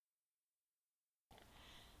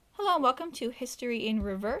Hello and welcome to History in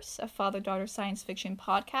Reverse, a father-daughter science fiction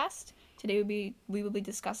podcast. Today we will be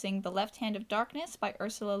discussing The Left Hand of Darkness by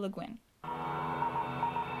Ursula Le Guin.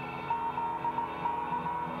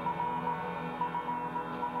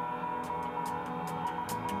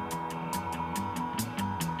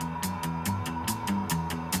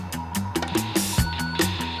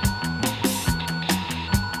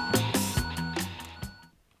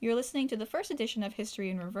 You're listening to the first edition of History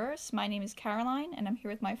in Reverse. My name is Caroline, and I'm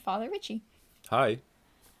here with my father, Richie. Hi.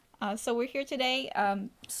 So we're here today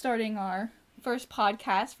starting our first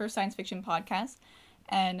science fiction podcast.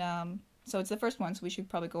 And so it's the first one, so we should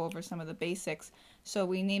probably go over some of the basics. So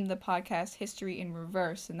we named the podcast History in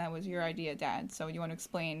Reverse, and that was your idea, Dad. So you want to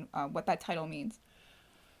explain what that title means?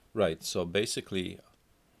 Right. So basically,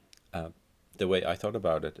 the way I thought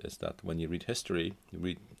about it is that when you read history, you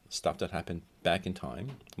read stuff that happened back in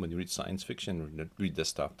time. When you read science fiction, you read the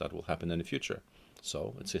stuff that will happen in the future.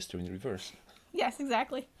 So it's history in reverse. Yes,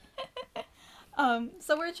 exactly.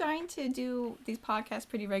 So we're trying to do these podcasts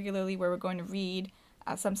pretty regularly where we're going to read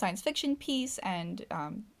some science fiction piece and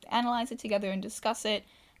analyze it together and discuss it.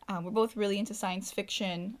 We're both really into science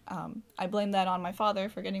fiction. I blame that on my father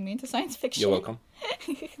for getting me into science fiction. You're welcome.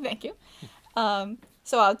 Thank you.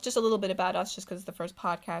 So just a little bit about us, just because it's the first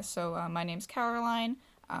podcast. So my name's Caroline.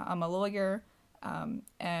 I'm a lawyer,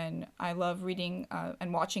 and I love reading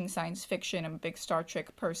and watching science fiction. I'm a big Star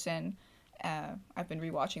Trek person. I've been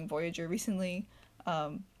rewatching Voyager recently,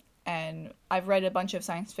 and I've read a bunch of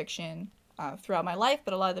science fiction throughout my life,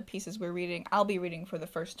 but a lot of the pieces I'll be reading for the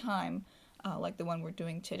first time, like the one we're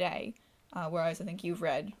doing today, whereas I think you've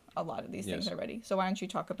read a lot of these things already. So why don't you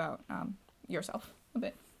talk about yourself a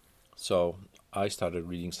bit? So I started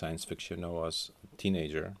reading science fiction when I was a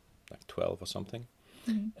teenager, like 12 or something.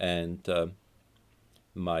 Mm-hmm. And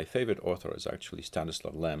my favorite author is actually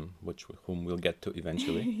Stanislav Lem, whom we'll get to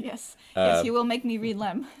eventually. Yes, yes, you will make me read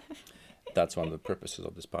Lem. That's one of the purposes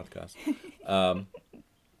of this podcast.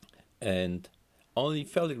 And only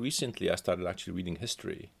fairly recently I started actually reading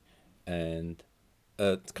history, and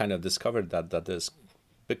kind of discovered that there's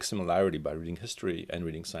big similarity by reading history and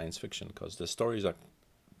reading science fiction, because the stories are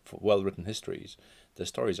well-written histories. The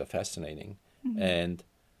stories are fascinating, mm-hmm. and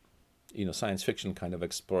science fiction kind of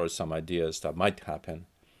explores some ideas that might happen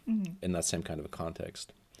mm-hmm. in that same kind of a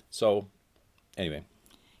context. So, anyway.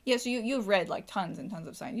 Yeah, so you've read like tons and tons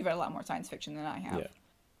of science. You've read a lot more science fiction than I have. Yeah.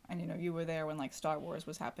 And you were there when like Star Wars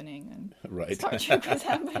was happening and right. Star Trek was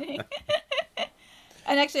happening.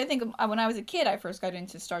 And actually, I think when I was a kid, I first got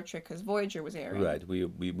into Star Trek because Voyager was airing. Right.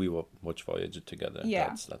 We watched Voyager together.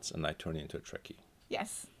 Yeah. And I turned into a Trekkie.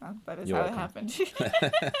 Yes, that is You're how welcome. it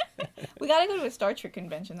happened. We got to go to a Star Trek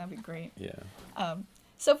convention. That'd be great. Yeah.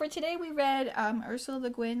 So for today, we read Ursula Le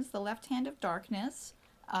Guin's The Left Hand of Darkness.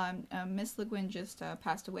 Miss Le Guin just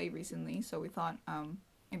passed away recently, so we thought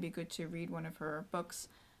it'd be good to read one of her books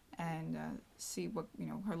and see what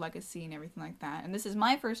her legacy and everything like that. And this is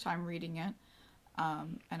my first time reading it,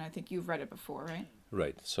 and I think you've read it before, right?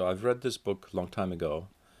 Right. So I've read this book a long time ago,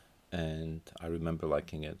 and I remember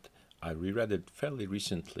liking it. I reread it fairly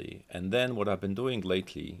recently, and then what I've been doing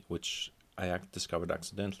lately, which I discovered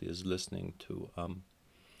accidentally, is listening to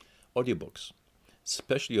audiobooks,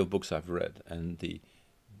 especially of books I've read. And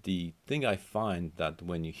the thing I find that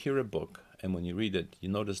when you hear a book and when you read it, you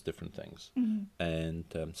notice different things. Mm-hmm.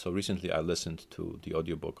 And so recently I listened to the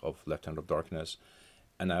audiobook of Left Hand of Darkness,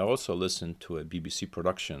 and I also listened to a BBC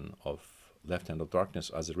production of Left Hand of Darkness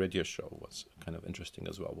as a radio show. It was kind of interesting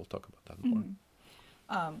as well. We'll talk about that more.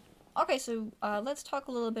 Mm-hmm. Okay, so let's talk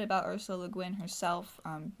a little bit about Ursula Le Guin herself.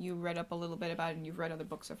 You read up a little bit about it, and you've read other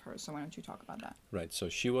books of hers, so why don't you talk about that? Right, so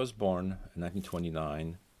she was born in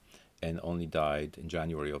 1929 and only died in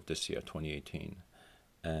January of this year, 2018.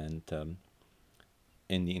 And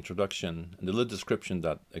in the introduction, in the little description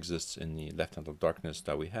that exists in the Left Hand of Darkness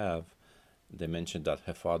that we have, they mentioned that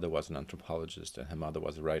her father was an anthropologist and her mother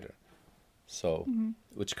was a writer. So, mm-hmm.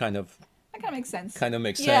 which kind of... That kind of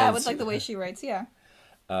makes sense. Yeah, with like the way she writes, yeah.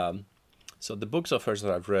 So the books of hers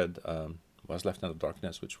that I've read was Left Hand of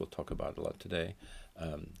Darkness, which we'll talk about a lot today.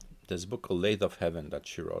 There's a book called Lathe of Heaven that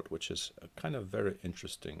she wrote, which is a kind of very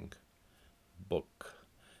interesting book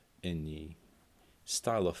in the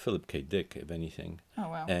style of Philip K. Dick, if anything. Oh,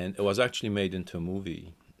 wow. And it was actually made into a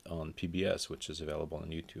movie on PBS, which is available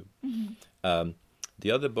on YouTube. Mm-hmm.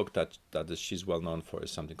 The other book that she's well known for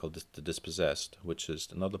is something called The Dispossessed, which is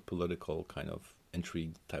another political kind of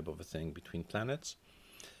intrigue type of a thing between planets.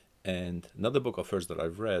 And another book of hers that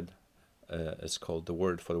I've read is called The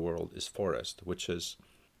Word for the World is Forest, which is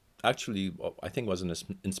actually, I think, was an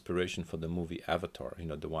inspiration for the movie Avatar,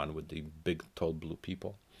 the one with the big, tall blue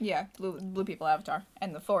people. Yeah, blue people avatar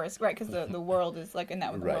and the forest, right? Because the world is like in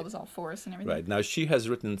that one, the Right. world is all forest and everything. Right. Now she has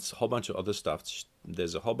written a whole bunch of other stuff.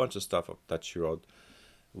 There's a whole bunch of stuff that she wrote,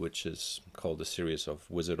 which is called a series of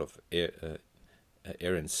Wizard of Air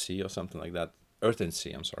and Sea or something like that. Earth and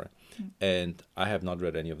Sea, I'm sorry. And I have not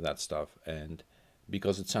read any of that stuff. And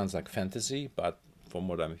because it sounds like fantasy, but from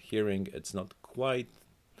what I'm hearing, it's not quite.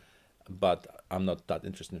 But I'm not that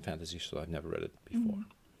interested in fantasy, so I've never read it before.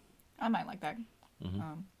 I might like that.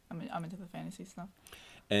 I'm into the fantasy stuff.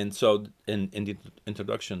 And so, in the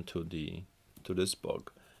introduction to this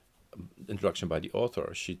book, introduction by the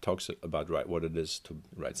author, she talks about what it is to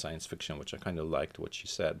write science fiction, which I kind of liked what she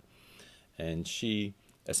said. And she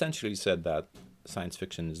essentially said that science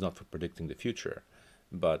fiction is not for predicting the future,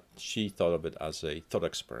 but she thought of it as a thought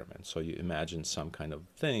experiment. So you imagine some kind of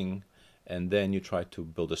thing, and then you try to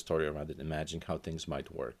build a story around it, imagine how things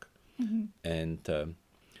might work. And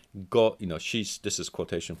this is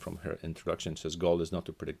quotation from her introduction. It says, "Goal is not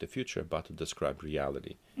to predict the future, but to describe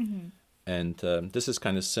reality." And this is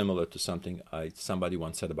kind of similar to something somebody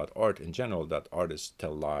once said about art in general, that artists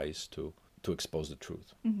tell lies to expose the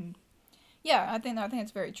truth. Yeah, I think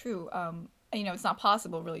it's very true. It's not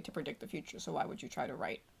possible really to predict the future, so why would you try to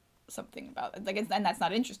write something about it? And that's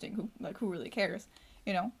not interesting. Who really cares?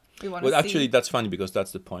 We want to Well, see. actually, that's funny because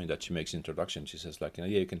that's the point that she makes in the introduction. She says, yeah,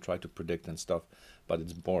 you can try to predict and stuff, but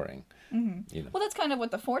it's boring. Well, that's kind of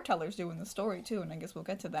what the foretellers do in the story too, and I guess we'll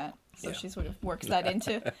get to that. So Yeah. she sort of works that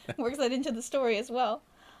into the story as well.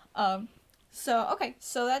 So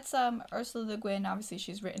that's Ursula Le Guin. Obviously,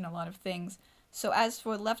 she's written a lot of things. So as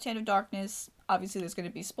for Left Hand of Darkness, obviously there's going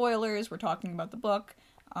to be spoilers. We're talking about the book.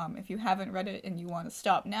 If you haven't read it and you want to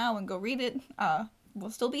stop now and go read it, we'll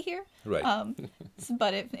still be here. Right.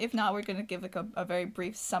 But if not, we're going to give a very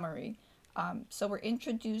brief summary. So we're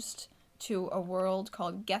introduced to a world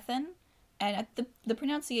called Gethin, and at the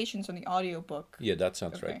pronunciations on the audiobook. Yeah, that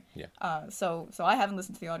sounds Okay. right. Yeah. So I haven't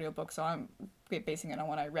listened to the audiobook, so I'm basing it on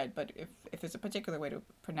what I read. But if there's a particular way to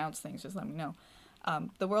pronounce things, just let me know.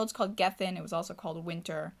 The world's called Gethin. It was also called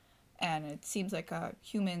Winter, and it seems like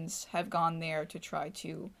humans have gone there to try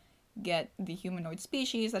to get the humanoid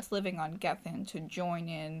species that's living on Gethin to join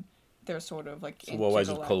in their sort of like. So why is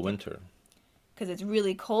it called winter? Because it's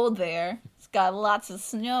really cold there. It's got lots of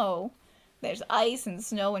snow. There's ice and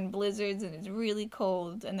snow and blizzards, and it's really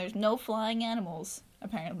cold. And there's no flying animals,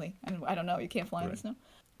 apparently. And I don't know, you can't fly in the snow.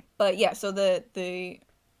 But yeah, so the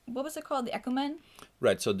what was it called? The Ecumen?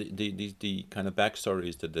 Right. So the kind of backstory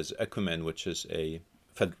is that there's Ecumen, which is a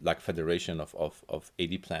federation of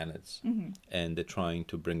 80 planets, and they're trying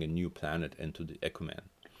to bring a new planet into the Ecumen.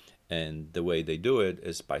 And the way they do it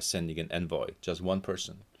is by sending an envoy, just one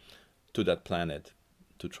person, to that planet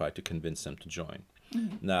to try to convince them to join.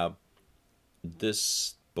 Now,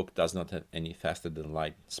 this book does not have any faster than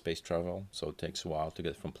light space travel, so it takes a while to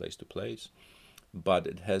get from place to place. But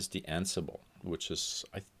it has the Ansible, which is,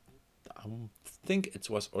 I think it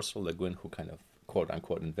was Ursula Le Guin who kind of quote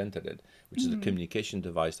unquote invented it, which is a communication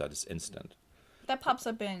device that is instant. That pops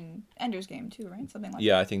up in Ender's Game too, right? Something like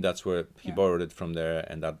Yeah, that. I think that's where he borrowed it from there,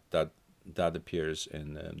 and that appears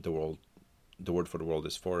in the world. The word for the world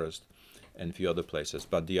is forest, and a few other places.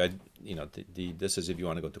 But this is if you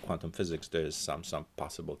want to go to quantum physics, there's some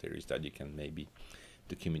possible theories that you can maybe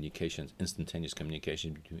do communications, instantaneous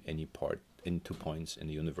communication between any 2 points in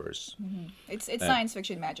the universe. It's science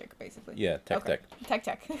fiction magic, basically. Yeah, tech.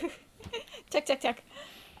 Tech.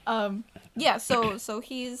 Yeah, so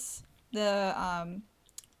he's the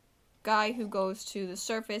guy who goes to the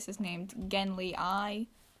surface is named Genli I.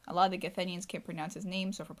 A lot of the Gethenians can't pronounce his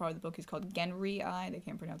name, so for part of the book he's called Genri I. They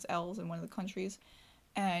can't pronounce L's in one of the countries.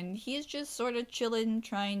 And he's just sort of chilling,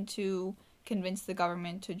 trying to convince the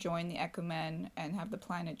government to join the Ecumen and have the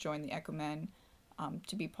planet join the Ecumen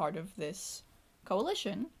to be part of this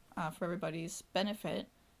coalition for everybody's benefit.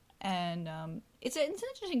 And it's an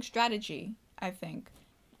interesting strategy, I think,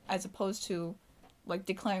 as opposed to like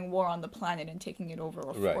declaring war on the planet and taking it over,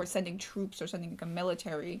 or sending troops or sending like a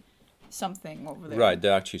military something over there. Right.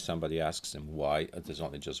 There actually somebody asks him why there's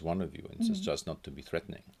only just one of you, and it's just not to be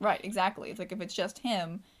threatening. Right. Exactly. It's like if it's just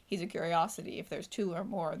him, he's a curiosity. If there's two or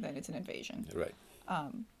more, then it's an invasion. Right.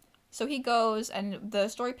 So he goes, and the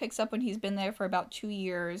story picks up when he's been there for about 2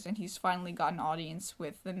 years, and he's finally got an audience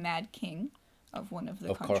with the Mad King of one of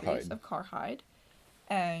the countries of Karhide,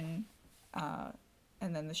 and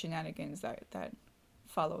then the shenanigans that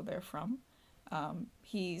follow therefrom.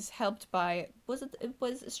 He's helped by was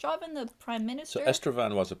Estraven the prime minister? So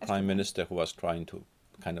Estraven was a prime minister who was trying to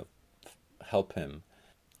kind of help him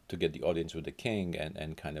to get the audience with the king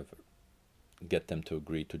and kind of get them to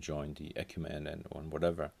agree to join the Ecumen and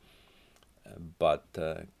whatever. but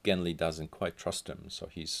Genli doesn't quite trust him. So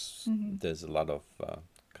there's a lot of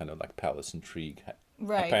kind of like palace intrigue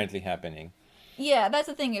Right. apparently happening. Yeah, that's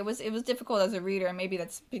the thing. It was difficult as a reader, and maybe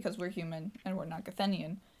that's because we're human and we're not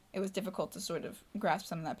Gathenian. It was difficult to sort of grasp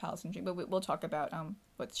some of that palace intrigue. But we'll talk about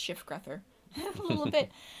what's Shiftgrether a little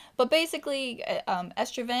bit. But basically,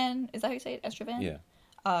 Estravan, is that how you say it? Estravan?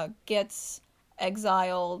 Yeah. Gets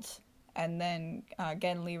exiled, and then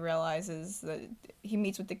Genli realizes that he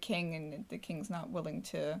meets with the king, and the king's not willing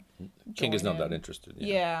to. King is join not that him. interested.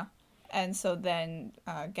 Yeah. And so then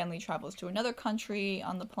Genli travels to another country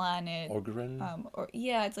on the planet. Orgoran?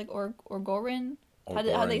 It's like Orgoran. How do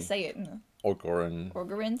they Orgoran. say it? Orgoran.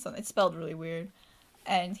 Orgoran. So it's spelled really weird.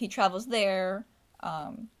 And he travels there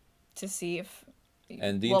to see if.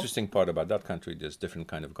 And the interesting part about that country, there's different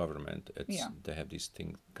kind of government. They have these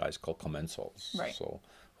guys called commensals. Right. So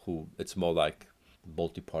it's more like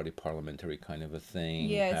multi-party parliamentary kind of a thing.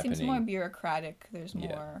 Yeah, it happening. seems more bureaucratic. There's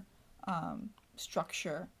more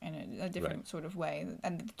structure in a different sort of way.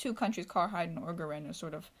 And the two countries, Karhide and Orgoran, are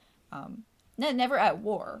sort of never at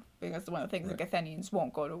war, because one of the things the Gathenians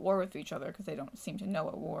won't go to war with each other because they don't seem to know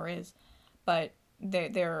what war is. But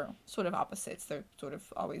they're sort of opposites. They're sort of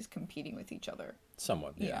always competing with each other.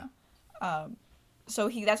 Somewhat, yeah. So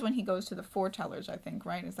that's when he goes to the foretellers, I think,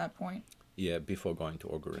 right? Is that point? Yeah, before going to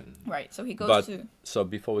Orgoran. Right, so he goes to... So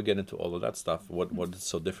before we get into all of that stuff, what is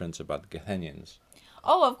so different about Gathenians?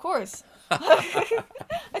 Oh, of course.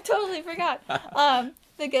 I totally forgot.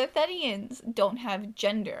 The Gathenians don't have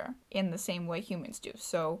gender in the same way humans do.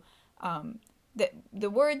 So the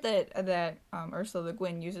word that Ursula Le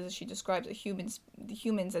Guin uses, she describes the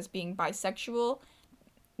humans as being bisexual.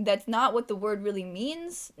 That's not what the word really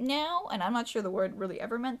means now, and I'm not sure the word really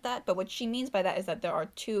ever meant that, but what she means by that is that there are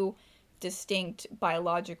two distinct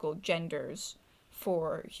biological genders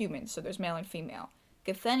for humans. So there's male and female.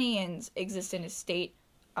 Gathenians exist in a state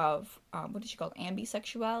of what did she call it?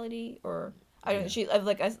 Ambisexuality, or I don't know. She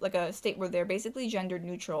like a state where they're basically gender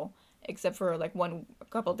neutral, except for like a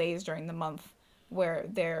couple days during the month where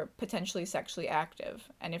they're potentially sexually active.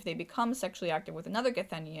 And if they become sexually active with another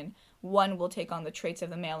Gathenian, one will take on the traits of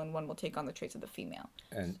the male and one will take on the traits of the female.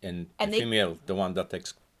 And the female, the one that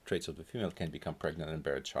takes traits of the female, can become pregnant and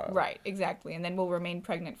bear a child. Right, exactly. And then will remain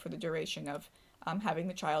pregnant for the duration of having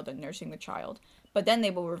the child and nursing the child. But then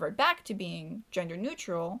they will revert back to being gender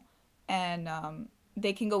neutral, and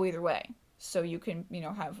they can go either way. So you can,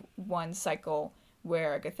 have one cycle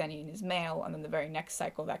where a Gathenian is male, and then the very next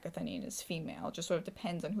cycle that Gathenian is female. It just sort of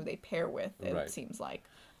depends on who they pair with, it seems like.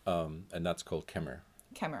 And that's called Kemer.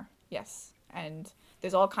 Kemer, yes. And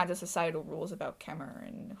there's all kinds of societal rules about Kemer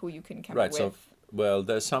and who you can Kemer with. So, well,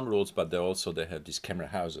 there's some rules, but they have these Kemer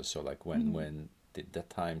houses. So, like when the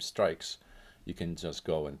time strikes, you can just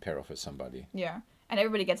go and pair off with somebody. Yeah, and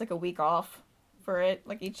everybody gets like a week off for it.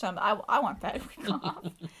 Like each time, I want that week off.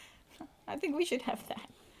 I think we should have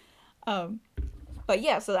that. But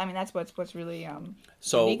yeah, so I mean that's what's really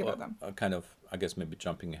unique about them. Kind of, I guess maybe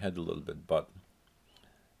jumping ahead a little bit, but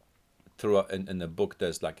throughout in the book,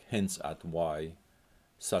 there's like hints at why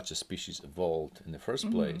such a species evolved in the first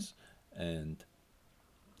place, and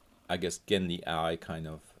I guess Genli Ai kind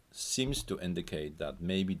of seems to indicate that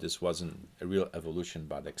maybe this wasn't a real evolution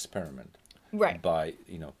but experiment. Right. By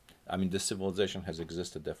I mean, this civilization has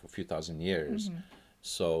existed there for a few thousand years,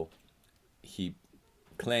 so he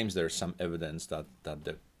claims there's some evidence that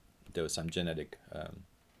there was some genetic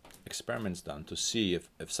experiments done to see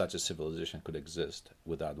if such a civilization could exist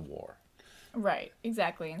without war. Right,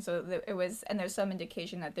 exactly. And so it was, and there's some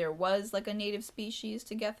indication that there was like a native species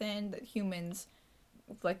to Gethin that humans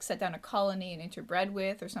like set down a colony and interbred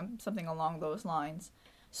with, or something along those lines.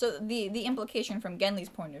 So the implication from Genli's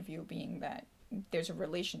point of view being that there's a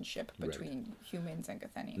relationship between humans and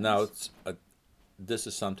Gathenians. Now, this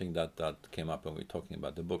is something that came up when we were talking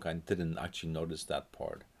about the book. I didn't actually notice that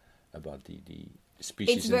part about the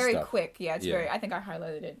species. It's very stuff. quick. Yeah, it's very. I think I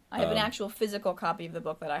highlighted it. I have an actual physical copy of the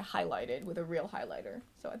book that I highlighted with a real highlighter.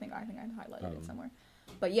 So I think I highlighted it somewhere.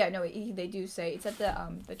 But yeah, no, they do say it's at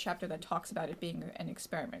the chapter that talks about it being an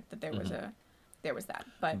experiment, that there was that.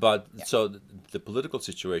 But yeah. So the political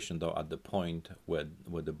situation, though, at the point where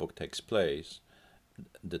the book takes place,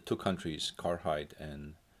 the two countries, Karhide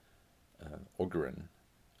and Orgoran,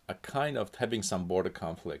 are kind of having some border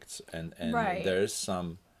conflicts, and there's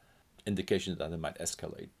some indication that they might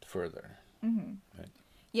escalate further. Mm-hmm. Right?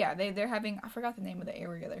 Yeah, they're having, I forgot the name of the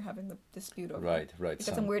area they're having the dispute over. Right. It's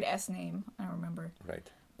got some weird S name, I don't remember. Right.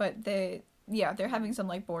 But they're having some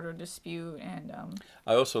like border dispute, and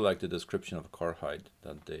I also like the description of Karhide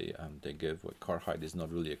that they give. Where Karhide is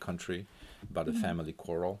not really a country, but a family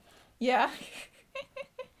quarrel. Yeah.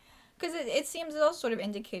 Because it seems it also sort of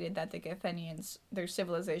indicated that the Gathenians, their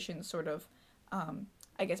civilization sort of,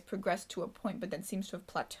 I guess, progressed to a point, but then seems to have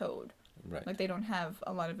plateaued. Right. Like they don't have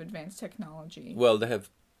a lot of advanced technology. Well, they have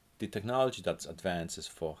the technology that's advanced is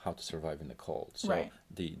for how to survive in the cold. So Right.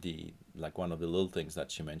 the like one of the little things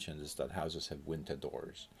that she mentions is that houses have winter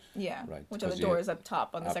doors. Yeah. Right, Which are the 'cause you doors up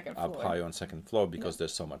top on the up, second up floor. high on second floor because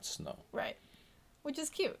there's so much snow. Right. Which is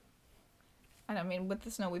cute. And I mean, with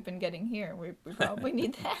the snow we've been getting here, we probably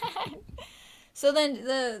need that. So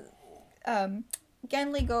then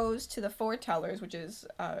Genli goes to the foretellers, which is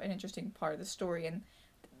an interesting part of the story. And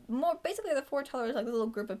more basically, the foretellers are like a little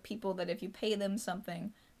group of people that if you pay them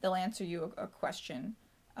something, they'll answer you a question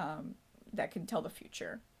that can tell the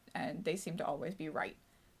future. And they seem to always be right.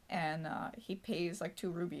 And he pays like 2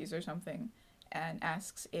 rubies or something and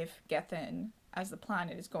asks if Gethin, as the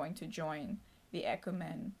planet, is going to join the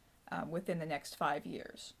Ekumen within the next 5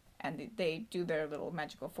 years. And they do their little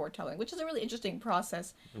magical foretelling, which is a really interesting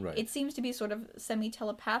process. Right. It seems to be sort of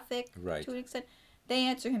semi-telepathic Right. to an extent. They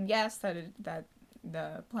answer him yes, that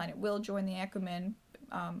the planet will join the Ekumen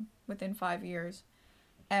within 5 years.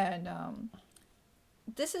 And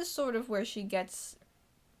this is sort of where she gets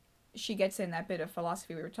in that bit of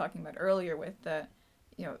philosophy we were talking about earlier with the,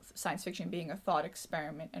 science fiction being a thought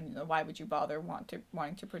experiment, and why would you bother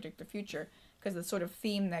wanting to predict the future? Because the sort of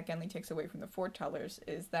theme that Genli takes away from the foretellers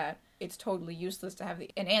is that it's totally useless to have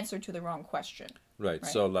an answer to the wrong question. Right.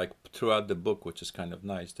 So like throughout the book, which is kind of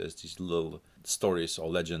nice, there's these little stories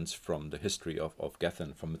or legends from the history of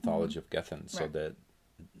Gethin, from mythology of Gethin. So Right.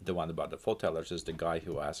 the one about the foretellers is the guy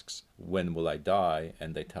who asks, when will I die?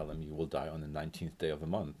 And they tell him you will die on the 19th day of the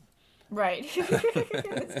month. Right.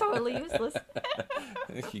 It's totally useless.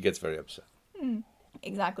 He gets very upset.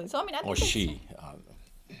 Exactly. So I mean, I think Or it's- she.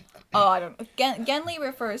 Oh, I don't know. Genli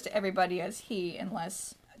refers to everybody as he,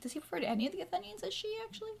 unless does he refer to any of the Athenians as she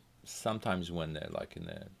actually? Sometimes when they're like in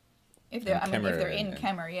the... If they're, In I mean, if Khmer they're in and-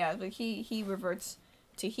 Khmer, yeah. But he reverts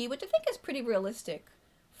to he, which I think is pretty realistic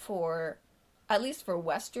for, at least for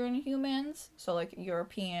Western humans. So like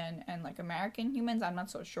European and like American humans, I'm not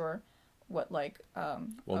so sure what like.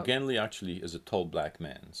 Well, Genli actually is a tall black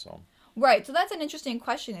man, so... Right, so that's an interesting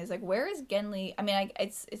question. Is like, where is Genli? I mean,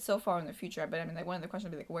 it's so far in the future, but I mean, like one of the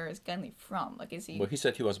questions would be like, where is Genli from? Like, is he? Well, he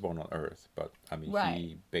said he was born on Earth, but I mean, Right.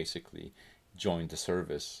 he basically joined the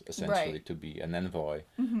service essentially Right. to be an envoy,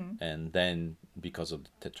 and then because of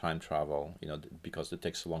the time travel, because it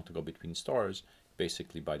takes so long to go between stars,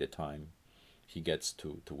 basically by the time he gets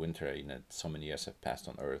to winter, so many years have passed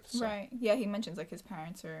on Earth. So. Right. Yeah, he mentions like his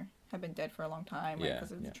parents have been dead for a long time, right, Yeah,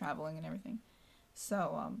 because of yeah. the traveling and everything.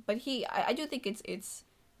 So, but I do think it's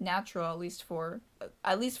natural, at least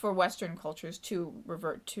for Western cultures, to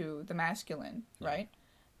revert to the masculine, right?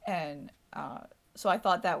 And so I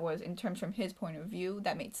thought that was, in terms from his point of view,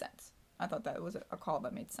 that made sense. I thought that was a call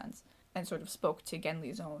that made sense and sort of spoke to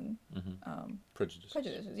Genli's own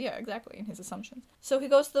prejudices. Yeah, exactly, and his assumptions. So he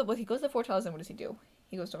goes to the foretellers, and what does he do?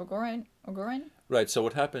 He goes to Ogoren. Right. So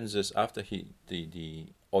what happens is after the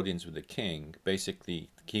audience with the king, basically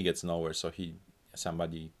he gets nowhere. So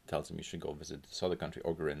somebody tells him you should go visit this other country,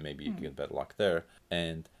 Ogorin. Maybe you can get better luck there.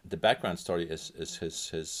 And the background story is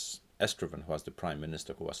his Estraven, who was the prime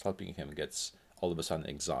minister who was helping him, gets all of a sudden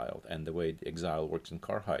exiled. And the way the exile works in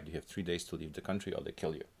Karhide, you have 3 days to leave the country or they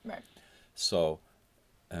kill you. Right. So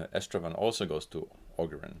Estraven also goes to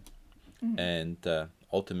Ogorin. And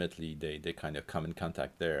ultimately they kind of come in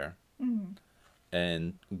contact there.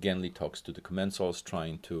 And Genli talks to the commensals,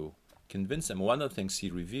 trying to convince them. One of the things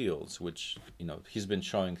he reveals, which he's been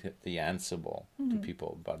showing the Ansible to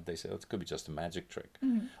people, but they say it could be just a magic trick.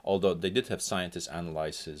 Although they did have scientists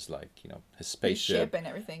analyze his his spaceship and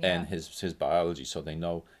everything, yeah. and his biology, so they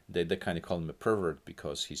know they kind of call him a pervert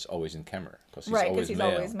because he's always in Khmer, because he's Right, always because he's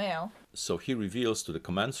male. always male. So he reveals to the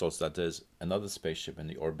commensals that there's another spaceship in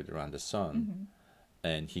the orbit around the sun,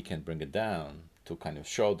 and he can bring it down to kind of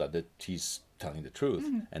show that he's telling the truth.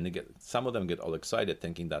 And some of them get all excited,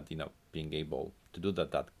 thinking that being able to do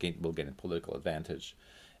that will gain a political advantage,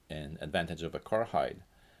 and advantage of a Karhide.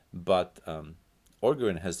 But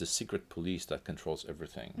Ogorin has the secret police that controls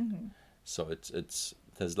everything. So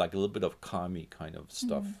there's like a little bit of commie kind of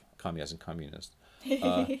stuff, commie as in communist,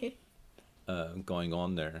 going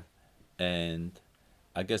on there. And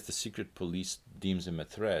I guess the secret police deems him a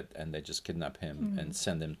threat, and they just kidnap him and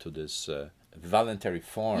send him to this voluntary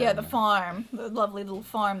farm. Yeah, the farm, the lovely little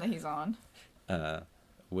farm that he's on.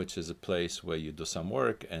 Which is a place where you do some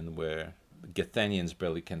work and where Gathenians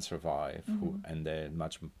barely can survive, and they're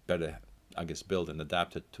much better, I guess, built and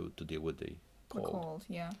adapted to deal with the The cold,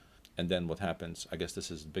 yeah. And then what happens, I guess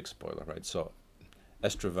this is a big spoiler, right? So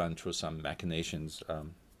Estraven, through some machinations,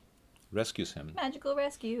 rescues him, Magical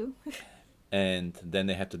rescue. and then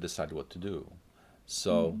they have to decide what to do.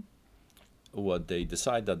 So what they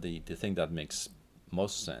decide, that the thing that makes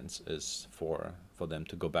most sense is for them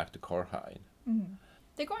to go back to Carhide.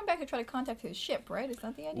 They're going back to try to contact his ship, right? Is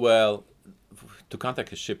that the idea? Well, to contact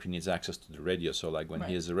his ship, he needs access to the radio. So, like when he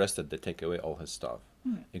Right. is arrested, they take away all his stuff,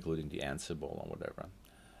 including the Ansible or whatever.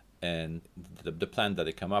 And the plan that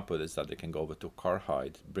they come up with is that they can go over to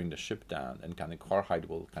Carhide, bring the ship down, and kind of Carhide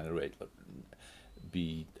will kind of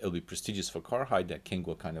it'll be prestigious for Carhide. That King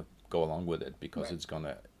will kind of go along with it because Right. it's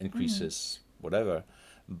gonna increase his whatever.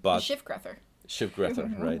 The But Schiffgrether.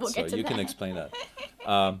 Schiffgrether, right? We'll So get to you can that. explain that.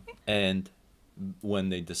 And when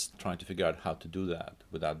they just trying to figure out how to do that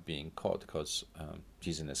without being caught, because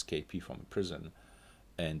he's an escapee from prison,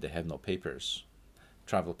 and they have no papers,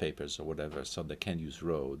 travel papers or whatever, so they can't use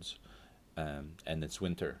roads, and it's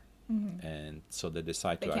winter, and so they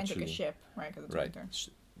decide They to can't actually take a ship, right? Because it's right winter.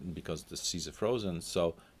 because the seas are frozen.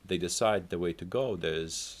 So they decide the way to go.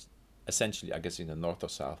 There's essentially, I guess, in the North or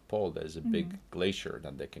South Pole, there's a big glacier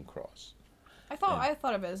that they can cross. I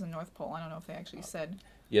thought of it as the North Pole. I don't know if they actually said.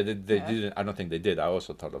 Yeah, they Yeah. didn't. I don't think they did. I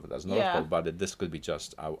also thought of it as North Yeah. Pole, but this could be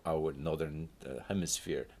just our northern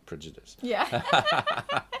hemisphere prejudice. Yeah.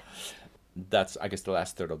 That's, I guess, the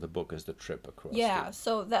last third of the book is the trip across. Yeah.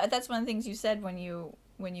 So that's one of the things you said when you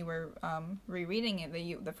were rereading it.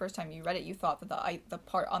 That the first time you read it, you thought that the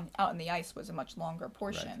part out in the ice was a much longer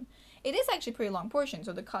portion. It is actually a pretty long portion.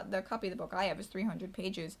 So the copy of the book I have is 300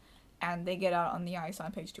 pages, and they get out on the ice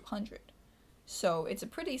on page 200. So it's a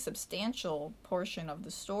pretty substantial portion of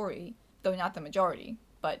the story, though not the majority,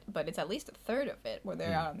 but it's at least a third of it where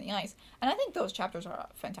they're out on the ice. And I think those chapters are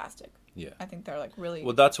fantastic. Yeah. I think they're like really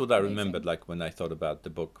Well, that's what I amazing. remembered. Like when I thought about the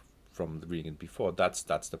book from reading it before, that's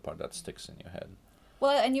the part that sticks in your head.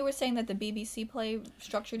 Well, and you were saying that the BBC play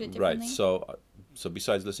structured it differently. Right. So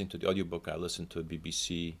besides listening to the audiobook, I listened to a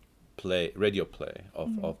BBC radio play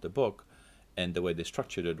of the book, and the way they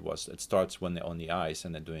structured it was it starts when they're on the ice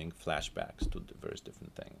and they're doing flashbacks to the various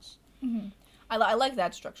different things. I like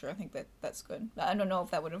that structure. I think that's good. I don't know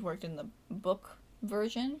if that would have worked in the book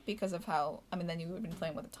version because of how, I mean, then you would have been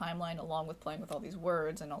playing with a timeline along with playing with all these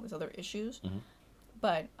words and all these other issues.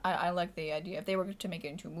 But I like the idea. If they were to make it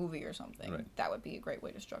into a movie or something, Right. that would be a great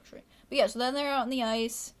way to structure it. But yeah, so then they're out on the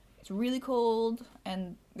ice. It's really cold,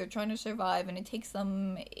 and they're trying to survive, and it takes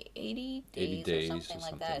them 80 days, 80 days or or something like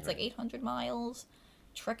something, that. It's like right. 800 miles,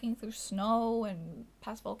 trekking through snow and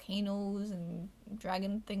past volcanoes and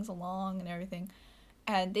dragging things along and everything.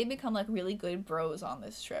 And they become like really good bros on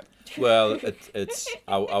this trip. Well, it's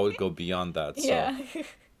I would go beyond that. So Yeah.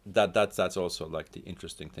 that's also like the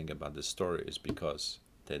interesting thing about this story is because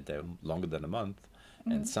they're longer than a month,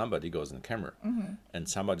 and somebody goes in the camera, and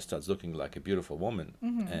somebody starts looking like a beautiful woman,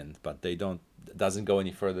 but they don't. It doesn't go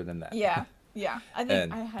any further than that. Yeah, yeah. I think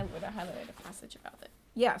And- I highlighted a passage about it.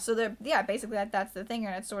 Yeah, so basically that's the thing,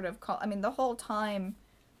 and it's sort of I mean, the whole time,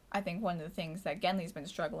 I think one of the things that Genli's been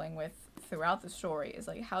struggling with throughout the story is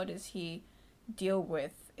like, how does he deal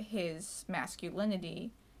with his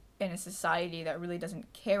masculinity in a society that really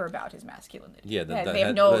doesn't care about his masculinity? Yeah, they have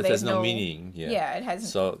that has no meaning. Yeah. Yeah, it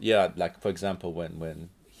hasn't. So yeah, like for example, when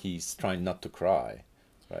he's trying not to cry,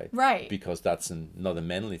 right? Right. Because that's not a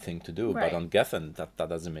manly thing to do. Right. But on Gethin, that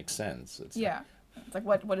doesn't make sense. It's Yeah. It's like,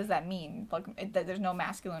 what does that mean? Like, there's no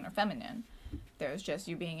masculine or feminine. There's just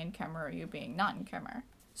you being in Khmer or you being not in Khmer.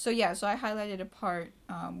 So yeah, so I highlighted a part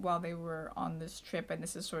while they were on this trip, and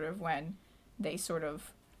this is sort of when they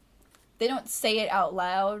don't say it out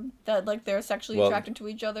loud that like they're sexually attracted to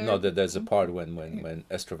each other. No, there's a part when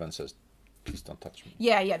Estrovan says, "Please don't touch me."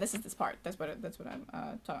 Yeah, this is this part. That's what I'm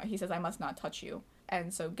talking about. He says, "I must not touch you,"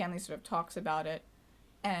 and so Genli sort of talks about it,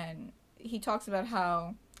 and he talks about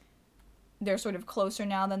how they're sort of closer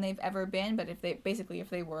now than they've ever been, but if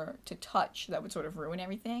they were to touch, that would sort of ruin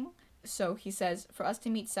everything. So he says, for us to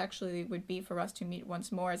meet sexually would be for us to meet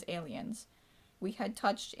once more as aliens. We had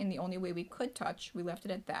touched in the only way we could touch. We left it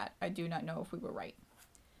at that. I do not know if we were right.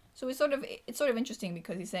 So it's sort of interesting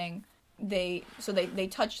because he's saying they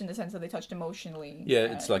touched in the sense that they touched emotionally. Yeah,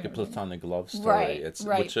 it's like a you know, platonic love story. Right, It's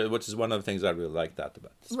right. which is one of the things I really like that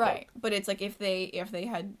about this Right, book. but it's like if they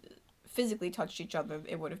had physically touched each other,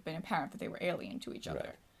 it would have been apparent that they were alien to each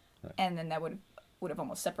other, Right. and then that would have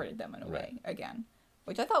almost separated them in a way Right. again,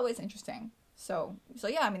 which I thought was interesting. So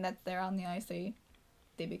yeah, I mean that they're on the ice, they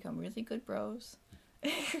become really good bros,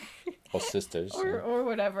 Or sisters. or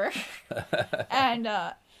whatever, and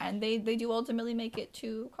they do ultimately make it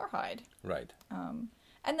to Carhide, Right.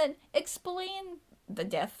 and then explain the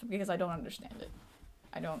death because I don't understand it.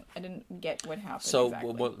 I didn't get what happened So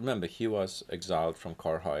exactly. well, remember, he was exiled from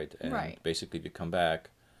Carhide, and Right. basically, if you come back,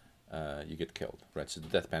 you get killed, right? So the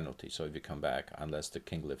death penalty. So if you come back, unless the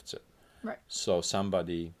king lifts it. Right. So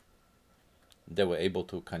they were able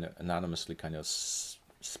to kind of anonymously kind of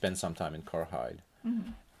spend some time in Karhide,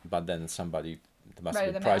 but then there must Ratted be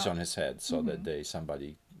a them price out. on his head, so that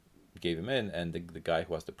somebody gave him in, and the guy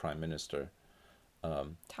who was the prime minister,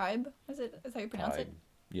 Tybe, is how you pronounce it?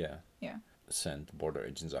 yeah, Yeah. sent border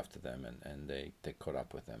agents after them, and they caught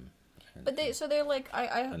up with them. But they're like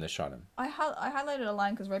and they shot him. I highlighted a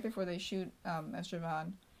line because right before they shoot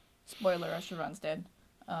Esteban, spoiler, Esteban's dead.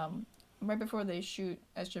 Right before they shoot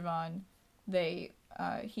Esteban, he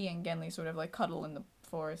and Genli sort of like cuddle in the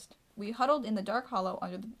forest. We huddled in the dark hollow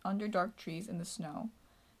under dark trees in the snow.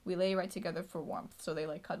 We lay right together for warmth, so they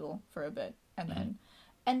like cuddle for a bit, and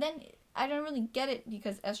then I don't really get it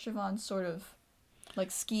because Esteban sort of like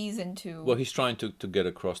skis into. Well, he's trying to get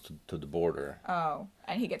across to the border. Oh,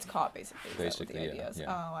 and he gets caught basically. Is Basically, that what the idea is?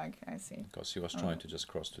 yeah. Oh, I see. Because he was trying to just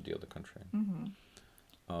cross to the other country.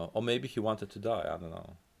 Or maybe he wanted to die. I don't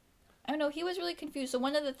know. I don't know. He was really confused. So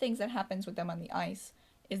one of the things that happens with them on the ice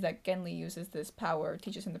is that Genli uses this power,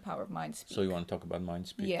 teaches him the power of mind speak. So you want to talk about mind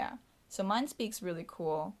speak? Yeah. So mind speak's really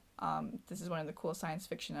cool. This is one of the cool science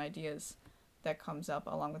fiction ideas that comes up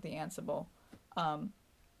along with the Ansible.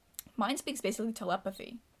 Mind speak's basically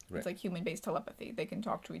telepathy. Right. It's like human-based telepathy. They can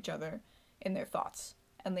talk to each other in their thoughts.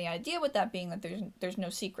 And the idea with that being that there's no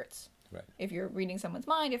secrets. Right. If you're reading someone's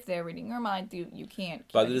mind, if they're reading your mind, you can't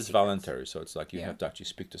keep But any it is secrets. voluntary, so it's like you Yeah. have to actually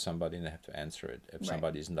speak to somebody and they have to answer it. If Right.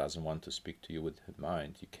 somebody doesn't want to speak to you with his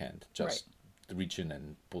mind, you can't just reach in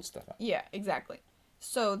and pull stuff out. Yeah, exactly.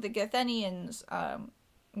 So the Gethenians,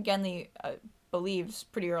 Genli believes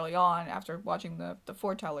pretty early on after watching the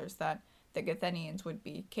foretellers that the Gethenians would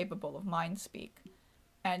be capable of mind speak.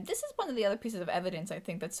 And this is one of the other pieces of evidence, I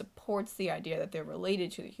think, that supports the idea that they're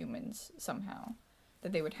related to the humans somehow,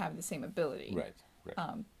 that they would have the same ability. Right.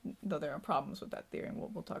 Though there are problems with that theory, and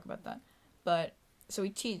we'll talk about that. But so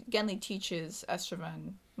Genli teaches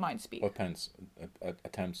Esteban mind speak. Or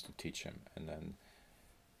attempts to teach him, and then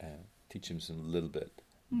teach him a little bit.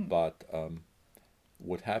 But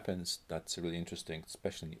what happens that's really interesting,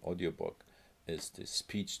 especially in the audiobook, is the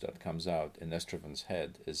speech that comes out in Esteban's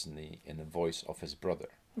head is in the voice of his brother.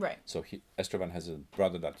 Right. So Esteban has a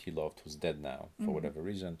brother that he loved who's dead now for whatever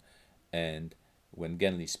reason, and when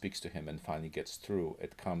Genli speaks to him and finally gets through,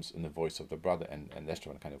 it comes in the voice of the brother, and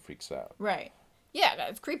Esteban kind of freaks out. Right. Yeah,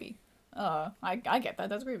 that's creepy. I get that.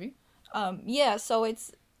 That's creepy. Yeah.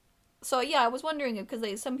 I was wondering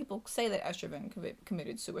because some people say that Esteban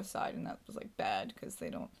committed suicide, and that was like bad because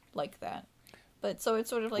they don't like that. But so it's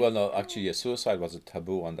sort of like. Well, no, actually, yeah, suicide was a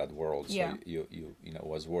taboo on that world. So Yeah. you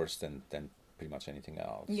was worse than pretty much anything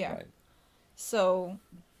else. Yeah. Right. So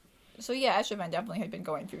yeah, Esteban definitely had been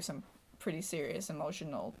going through some pretty serious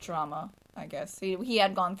emotional trauma. I guess he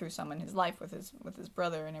had gone through some in his life with his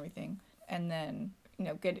brother and everything, and then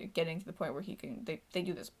getting to the point where they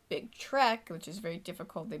do this big trek, which is very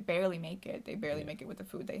difficult. They barely make it. They barely make it with the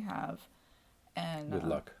food they have, and Good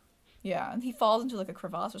luck. Yeah, and he falls into like a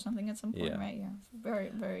crevasse or something at some point, Yeah. right? Yeah, it's very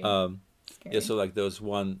very scary. Yeah, so like there's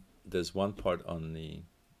one part on the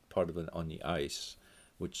ice,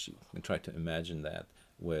 which you can try to imagine that,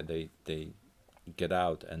 where they get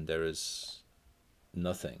out and there is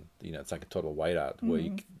nothing. It's like a total whiteout where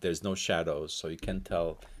there's no shadows, so you can't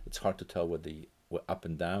tell. It's hard to tell what up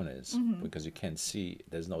and down is because you can't see.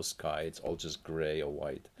 There's no sky. It's all just gray or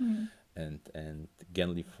white. And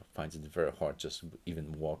Genli finds it very hard just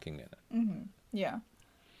even walking in it. Yeah.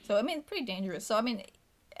 So, I mean, it's pretty dangerous. So, I mean,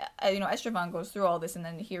 Esteban goes through all this and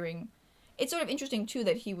then hearing... It's sort of interesting, too,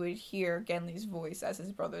 that he would hear Genli's voice as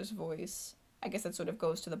his brother's voice. I guess that sort of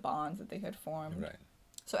goes to the bonds that they had formed. Right.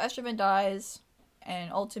 So, Esteban dies,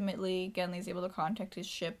 and ultimately, Genli's able to contact his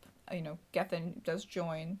ship. Gethin does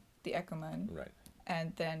join the Ekumen. Right.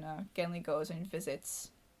 And then Genli goes and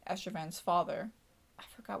visits Esteban's father. I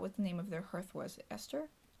forgot what the name of their hearth was. Esther?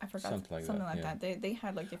 I forgot. Something like that, that. They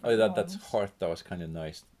had like different That's homes. hearth. That was kind of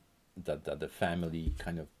nice. That the family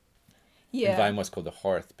kind of Yeah. environment was called the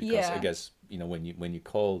hearth because Yeah. I guess when you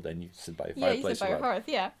cold and you sit by a Yeah, you fireplace. sit by your hearth,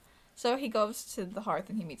 yeah. So he goes to the hearth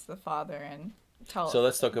and he meets the father and tells... So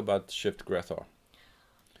let's talk about Shift Grethor.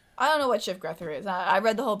 I don't know what Shift Grethor is. I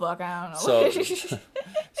read the whole book. I don't know.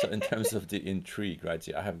 So in terms of the intrigue, right?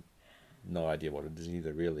 See, I have no idea what it is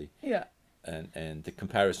either, really. Yeah. And the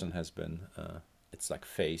comparison has been it's like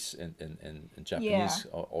face in Japanese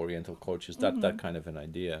or Oriental cultures. That kind of an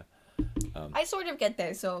idea. I sort of get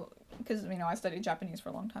that. So, because, I studied Japanese for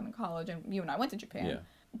a long time in college and you and I went to Japan. Yeah.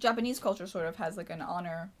 Japanese culture sort of has like an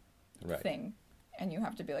honor Right. thing. And you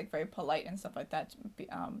have to be like very polite and stuff like that to be,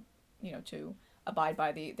 to abide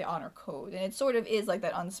by the honor code, and it sort of is like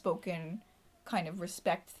that unspoken kind of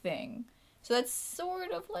respect thing. So that's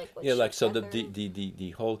sort of like what Yeah, like so Shipwrecker-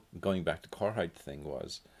 the whole going back to Karhide thing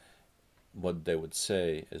was what they would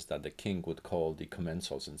say is that the king would call the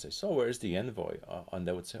commensals and say, "So where's the envoy?" And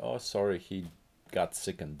they would say, "Oh, sorry, he got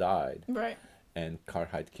sick and died." Right. And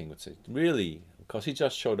Karhide king would say, "Really? Because he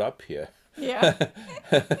just showed up here." Yeah.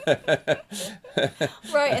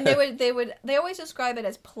 Right, and they always describe it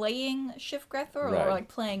as playing Shifgrether or Right. like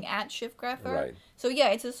playing at Shifgrether. Right. So yeah,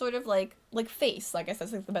 it's a sort of like face. I guess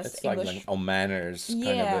that's like the best It's like, English. like manners,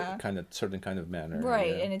 Yeah. kind of certain kind of manner.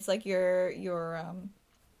 Right, yeah. and it's like your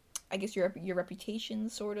I guess your reputation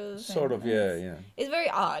sort of. Sort and of, yeah, it's, yeah. It's very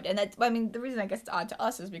odd, and that's I mean the reason I guess it's odd to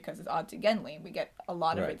us is because it's odd to Genly. We get a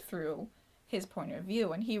lot of Right. it through his point of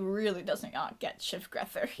view, and he really doesn't not get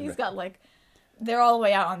Shifgrether. He's Right. got like they're all the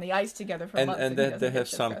way out on the ice together for months. And he they doesn't have get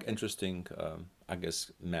some Shifgrether. interesting, I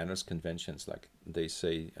guess, manners conventions. Like they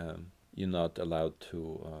say, you're not allowed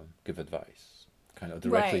to give advice, kind of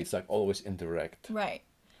directly. Right. It's like always indirect. Right.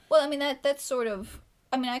 Well, I mean that's sort of.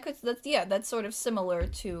 I mean, I could. That's sort of similar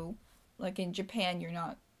to, like in Japan, you're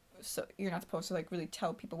not supposed to like really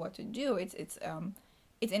tell people what to do. It's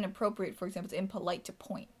inappropriate. For example, it's impolite to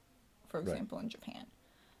point. For Right. example, in Japan,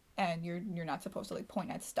 and you're not supposed to like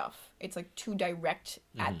point at stuff. It's like too direct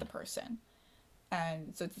at the person,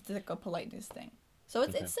 and so it's like a politeness thing. So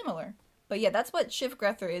it's Okay. it's similar. But yeah, that's what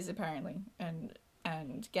Shifgrether is apparently, and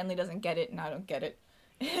Genly doesn't get it, and I don't get it.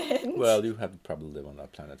 And- Well, you have to probably live on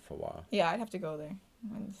that planet for a while. yeah, I'd have to go there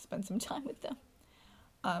and spend some time with them.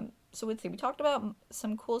 So let's see. We talked about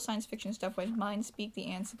some cool science fiction stuff like Mind Speak, the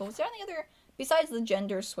Ansible. Was there any other besides the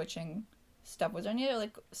gender switching stuff? Was there any other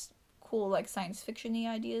like cool like science fiction-y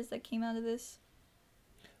ideas that came out of this?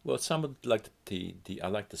 Well, some of like the I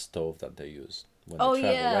like the stove that they used when Oh, they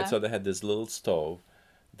travel, yeah. right? So they had this little stove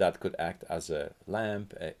that could act as a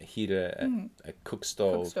lamp, a heater, a cook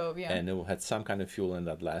stove, Cook stove, yeah. and it had some kind of fuel in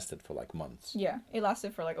that lasted for like months. Yeah, it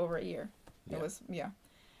lasted for like over a year. Yeah. It was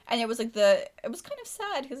and it was like it was kind of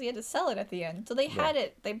sad because he had to sell it at the end. So they had Right.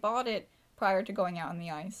 it. They bought it prior to going out on the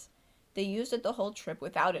ice. They used it the whole trip.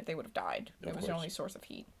 Without it, they would have died. Of It was their course. only source of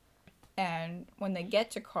heat. And when they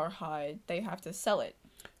get to Karhide, they have to sell it.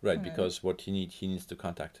 Right, Okay. because what he needs to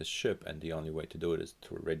contact his ship, and the only way to do it is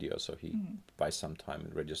through radio. So he buys some time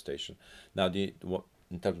in radio station. Now, what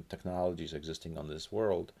in terms of technologies existing on this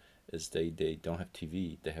world is they don't have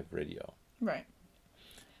TV; they have radio. Right.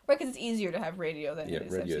 Right, because it's easier to have radio than Yeah, it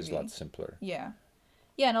is radio is a TV. lot simpler. Yeah.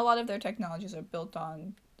 Yeah, and a lot of their technologies are built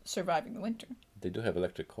on surviving the winter. They do have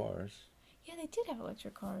electric cars. Yeah, they did have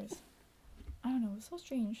electric cars. I don't know, it was so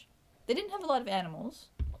strange. They didn't have a lot of animals.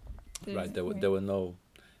 They Right, didn't- there were no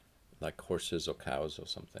like horses or cows or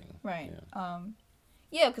something. Right. Yeah.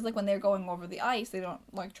 Yeah, because like when they're going over the ice, they don't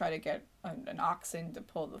like try to get an oxen to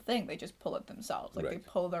pull the thing. They just pull it themselves. Like they Right.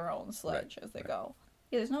 pull their own sledge as they right. go.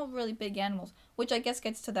 Yeah, there's no really big animals, which I guess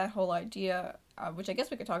gets to that whole idea, which I guess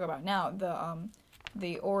we could talk about now.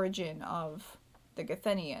 The origin of the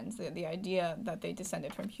Gathenians, the idea that they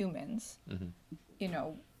descended from humans. hmm You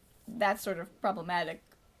know, that's sort of problematic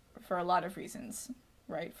for a lot of reasons,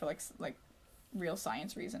 right? For like real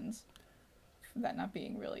science reasons, that not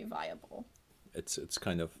being really viable. It's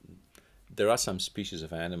kind of there are some species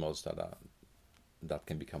of animals that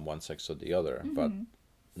can become one sex or the other, but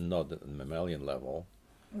not at the mammalian level.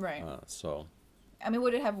 Right. So I mean,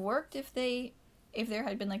 would it have worked if there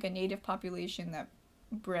had been like a native population that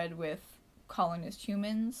bred with colonist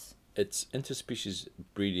humans? it's interspecies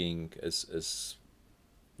breeding is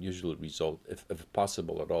usually result if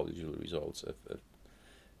possible at all usually results if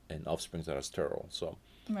in offsprings that are sterile. So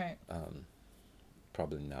Right.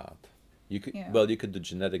 probably not. You could Yeah. well you could do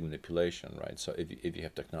genetic manipulation, right? So if you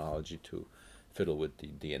have technology to fiddle with the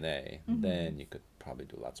DNA, then you could probably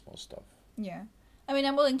do lots more stuff. Yeah. I mean,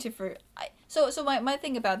 I'm willing to so my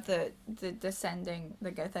thing about the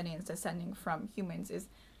Gathenians descending from humans is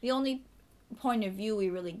the only point of view we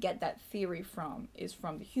really get that theory from is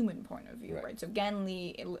from the human point of view, Right. right? So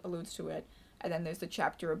Genly alludes to it, and then there's the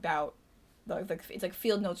chapter about it's like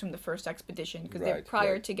field notes from the first expedition because Right,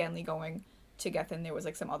 prior right. to Genly going to Gethin, there was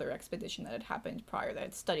like some other expedition that had happened prior that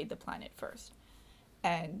had studied the planet first,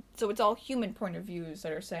 and so it's all human point of views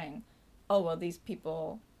that are saying, oh well, these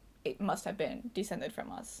people, it must have been descended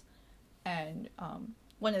from us, and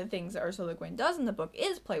one of the things that Ursula Le Guin does in the book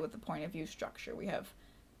is play with the point of view structure. We have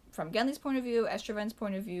from Genly's point of view, Estraven's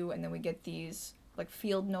point of view, and then we get these like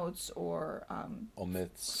field notes or Or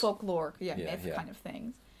myths. folklore, Yeah, myth yeah. kind of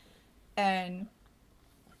things. And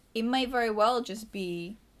it might very well just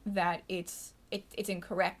be that it's it's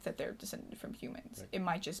incorrect that they're descended from humans. Right. It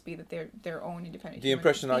might just be that they're their own independent. The human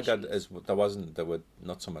impression I got species. is they were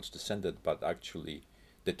not so much descended, but actually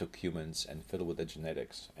they took humans and fiddled with the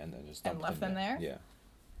genetics and then just And dumped left them there? Yeah.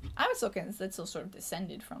 I was looking. It's still sort of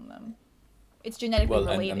descended from them. It's genetically Well,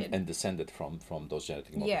 related. and descended from those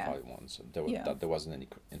genetically Yeah. modified ones. So there wasn't any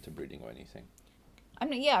interbreeding or anything. I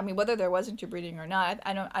mean, whether there was interbreeding or not,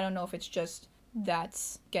 I don't know if it's just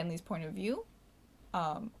that's Genly's point of view,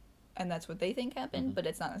 and that's what they think happened, Mm-hmm. but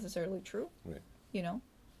it's not necessarily true. Right. You know,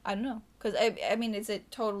 I don't know, because I mean, is it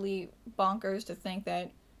totally bonkers to think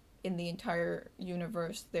that in the entire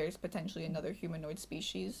universe there's potentially another humanoid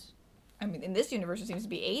species? I mean, in this universe it seems to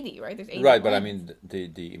be 80, right? There's 80. Right, but I ones. mean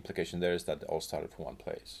the implication there is that they all started from one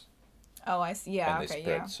place. Oh, I see. Yeah. And Okay. they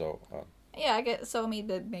spread. Yeah. So Yeah, I get. So I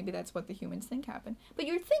mean, maybe that's what the humans think happened. But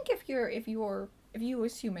you'd think if you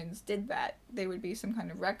as humans did that, there would be some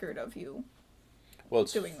kind of record of you. well,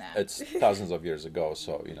 it's Doing that. it's thousands of years ago.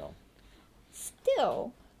 So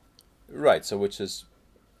Still, right. So which is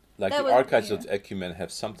like That the was- archives yeah. of Ecumen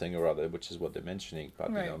have something or other, which is what they're mentioning.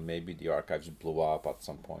 But Right. maybe the archives blew up at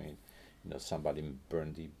some point. Somebody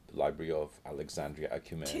burned the library of Alexandria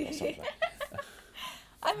Ecumen or something.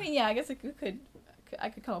 I mean, yeah, I guess I could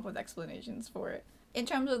come up with explanations for it. In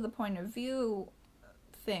terms of the point of view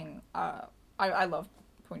thing, I love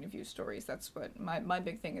point of view stories. That's what my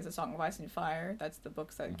big thing is. A Song of Ice and Fire. That's the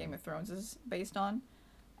books that Game of Thrones is based on.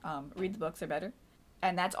 Read the books; they're better,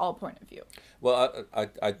 and that's all point of view. Well,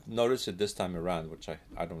 I noticed it this time around, which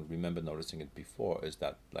I don't remember noticing it before, is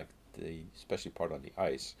that like the especially part on the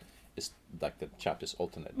ice is like the chapters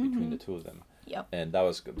alternate between the two of them. Yep. And that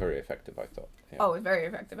was very effective, I thought. Yeah. Oh, it's very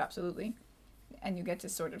effective, absolutely. And you get to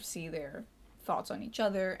sort of see their thoughts on each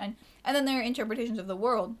other and then their interpretations of the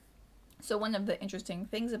world. So one of the interesting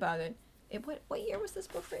things about it, what year was this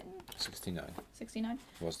book written? 69 69?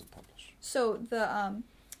 wasn't published. So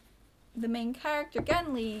the main character,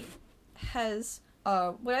 Genly, has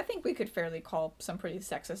what I think we could fairly call some pretty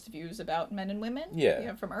sexist views about men and women.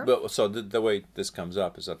 Yeah. From Earth. But so the way this comes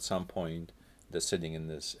up is at some point they're sitting in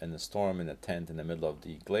the storm in a tent in the middle of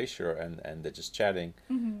the glacier and they're just chatting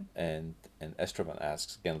and Estravan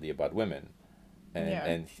asks Genly about women.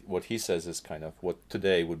 And what he says is kind of what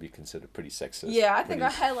today would be considered pretty sexist. Yeah, I think I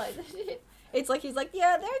pretty- highlighted it. It's like he's like,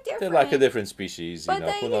 yeah, they're different. They're like a different species, But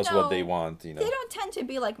they, who knows what they want, They don't tend to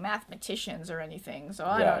be like mathematicians or anything, so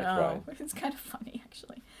I don't Right, know. right. It's kind of funny,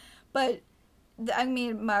 actually. But, I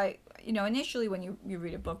mean, initially when you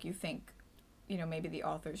read a book, you think, maybe the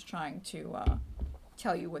author's trying to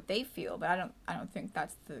tell you what they feel, but I don't think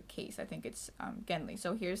that's the case. I think it's Genly.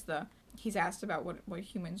 So he's asked about what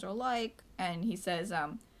humans are like, and he says,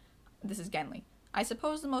 this is Genly. I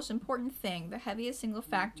suppose the most important thing, the heaviest single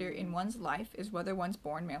factor in one's life, is whether one's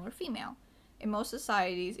born male or female. In most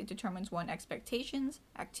societies, it determines one's expectations,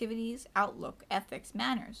 activities, outlook, ethics,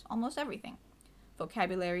 manners, almost everything.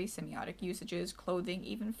 Vocabulary, semiotic usages, clothing,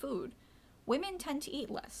 even food. Women tend to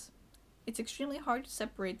eat less. It's extremely hard to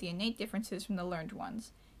separate the innate differences from the learned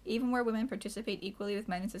ones. Even where women participate equally with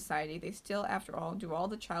men in society, they still, after all, do all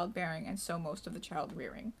the childbearing and so most of the child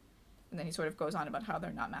rearing. And then he sort of goes on about how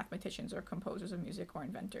they're not mathematicians or composers of music or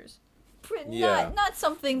inventors. Yeah. Not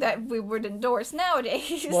something that we would endorse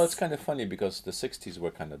nowadays. Well, it's kind of funny because the 60s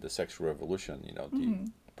were kind of the sexual revolution,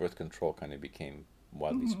 the birth control kind of became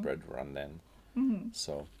widely spread around then.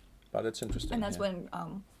 So, but it's interesting. And that's when,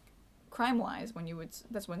 crime-wise,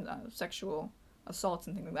 that's when sexual assaults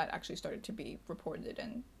and things like that actually started to be reported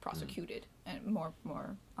and prosecuted and more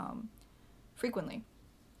frequently.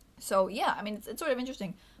 So yeah, I mean it's sort of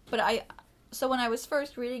interesting. But so when I was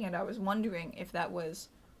first reading it, I was wondering if that was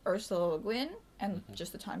Ursula Le Guin and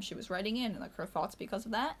just the time she was writing it and like her thoughts because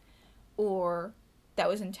of that, or that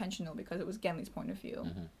was intentional because it was Genly's point of view.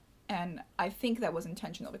 And I think that was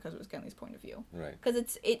intentional because it was Genly's point of view. Right.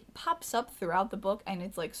 Because it pops up throughout the book and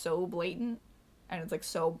it's like so blatant and it's like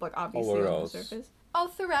so like obviously where on else? the surface. Oh,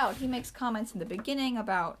 throughout he makes comments in the beginning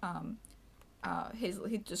about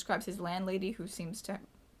he describes his landlady who seems to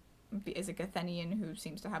is a Gathenian who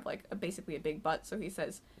seems to have like basically a big butt. So he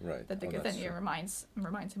says Right. that the Oh, that's Gathenian true.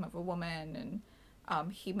 reminds him of a woman,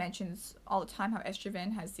 and he mentions all the time how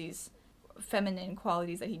Estravan has these feminine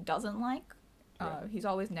qualities that he doesn't like. Right. He's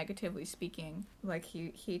always negatively speaking. Like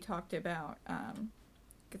he talked about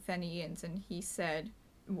Gathenians, and he said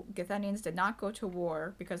Gathenians did not go to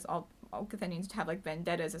war because all Gathenians have like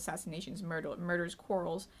vendettas, assassinations, murders,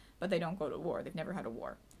 quarrels, but they don't go to war. They've never had a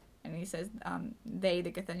war. And he says the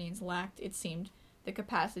Gathenians, lacked, it seemed, the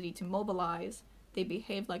capacity to mobilize. They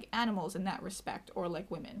behaved like animals in that respect, or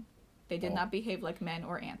like women. They did not behave like men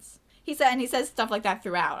or ants. He says stuff like that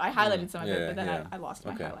throughout. I highlighted some of it, but then I lost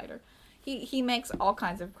my highlighter. he makes all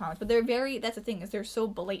kinds of comments, but they're very. That's the thing is they're so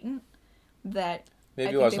blatant that I Maybe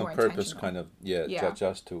it think was they on were purpose, intentional. kind of, Yeah.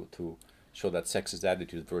 just to show that sexist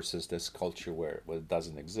attitude versus this culture where it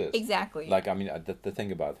doesn't exist. Exactly. Like, I mean, the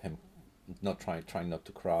thing about him not trying not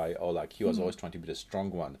to cry, or like he was Mm-hmm. always trying to be the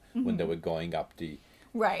strong one when they were going up the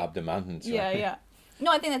Right. mountains. Yeah, Right? yeah.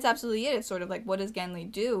 No, I think that's absolutely it. It's sort of like, what does Genli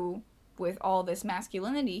do with all this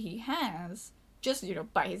masculinity he has, just,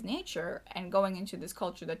 by his nature, and going into this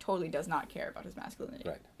culture that totally does not care about his masculinity.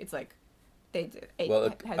 Right. It's like, it Well,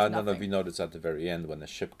 has I don't know if nothing. you noticed at the very end when the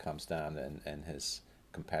ship comes down and his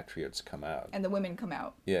compatriots come out. And the women come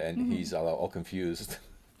out. Yeah, and he's all confused.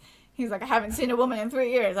 He's like, I haven't seen a woman in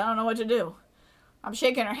 3 years. I don't know what to do. I'm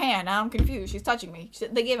shaking her hand. Now I'm confused. She's touching me.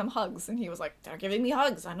 They gave him hugs, and he was like, they're giving me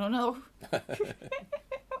hugs. I don't know.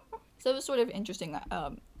 So it was sort of interesting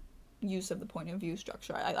use of the point of view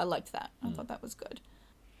structure. I liked that. I thought that was good.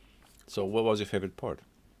 So, what was your favorite part?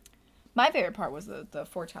 My favorite part was the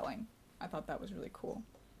foretelling. I thought that was really cool.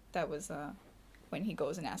 That was when he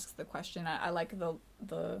goes and asks the question. I like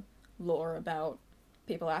the lore about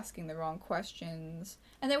people asking the wrong questions.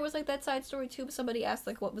 And there was like that side story too. Somebody asked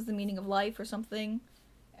like what was the meaning of life or something,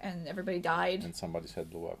 and everybody died. And somebody's head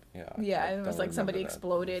blew up. Yeah. Yeah, I it was don't like somebody remember that.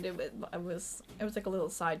 exploded. It was like a little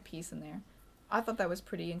side piece in there. I thought that was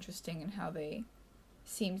pretty interesting in how they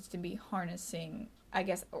seemed to be harnessing, I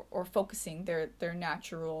guess, or focusing their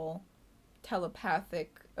natural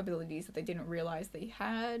telepathic abilities that they didn't realize they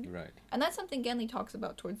had. Right. And that's something Genli talks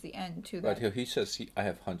about towards the end too. Right. That, He says I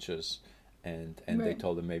have hunches, and they Right.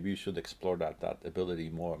 told him maybe you should explore that ability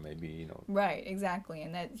more. Maybe Right, exactly.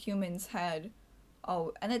 And that humans had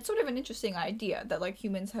and it's sort of an interesting idea that like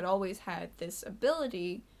humans had always had this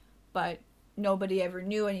ability, but nobody ever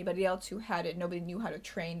knew anybody else who had it. Nobody knew how to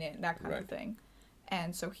train it, that kind of Right. thing.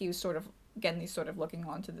 And so he was sort of Genli's sort of looking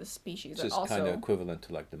onto this species It's that just also kind of equivalent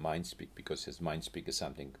to like the mind speak, because his mind speak is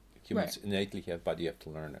something humans innately have, but you have to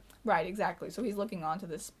learn it. Right, exactly. So he's looking onto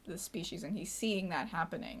this species and he's seeing that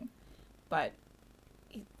happening, but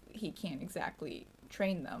he can't exactly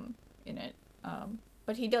train them in it.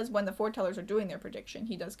 But he does, when the foretellers are doing their prediction,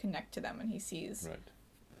 he does connect to them and he sees Right.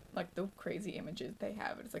 like the crazy images they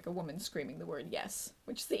have. It's like a woman screaming the word yes,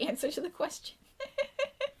 which is the answer to the question.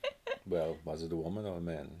 Well, was it a woman or a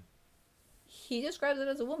man? He describes it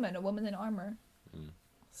as a woman in armor. Mm.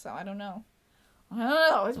 So I don't know. I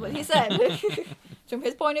don't know, is what he said. From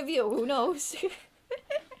his point of view, who knows?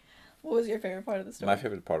 What was your favorite part of the story? My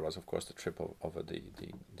favorite part was, of course, the trip over the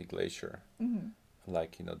glacier. Mm-hmm.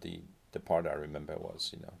 Like the part I remember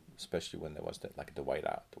was especially when there was the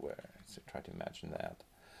whiteout, where I try to imagine that,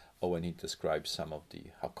 or when he described some of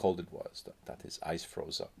how cold it was, that his ice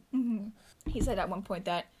froze up. Mm-hmm. He said at one point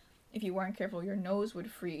that if you weren't careful, your nose would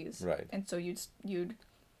freeze. Right. And so you'd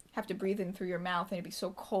have to breathe in through your mouth, and it'd be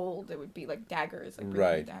so cold it would be like daggers, like breathing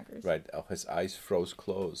Right, daggers. right. His eyes froze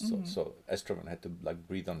closed, Mhm. so Estragon had to like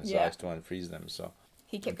breathe on his Yeah. eyes to unfreeze them. So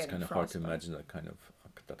He kept it's getting kind of hard to frostbite. imagine that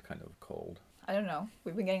kind of cold. I don't know.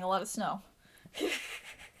 We've been getting a lot of snow. I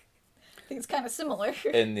think it's kind of similar.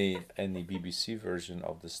 In the BBC version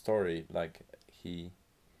of the story, like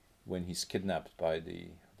when he's kidnapped by the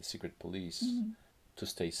secret police, Mhm. to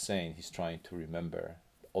stay sane, he's trying to remember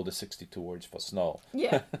all the 62 words for snow.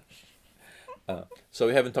 Yeah. So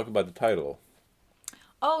we haven't talked about the title.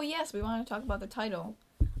 Oh yes, we want to talk about the title.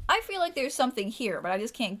 I feel like there's something here, but I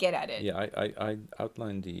just can't get at it. Yeah, I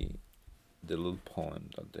outlined the little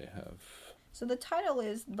poem that they have. So the title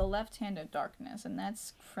is "The Left Hand of Darkness," and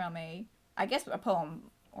that's from a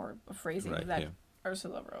poem or a phrasing Right, that yeah.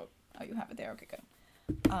 Ursula wrote. Oh, you have it there. Okay, good.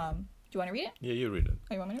 Do you want to read it? Yeah, you read it.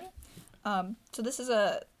 Oh, you want me to read it? So this is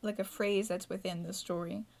a phrase that's within the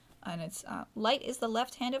story, and it's light is the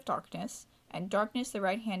left hand of darkness, and darkness the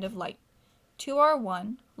right hand of light. Two are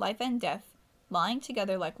one, life and death, lying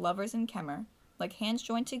together like lovers in Kemer, like hands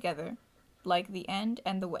joined together, like the end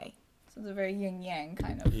and the way. So it's a very yin yang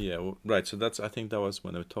kind of. Yeah, right. So I think that was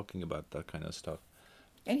when they were talking about that kind of stuff.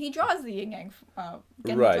 And he draws the yin yang.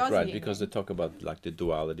 Right. Because they talk about like the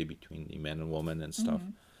duality between the man and woman and stuff.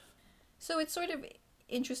 Mhm. So it's sort of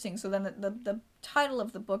interesting. So then the title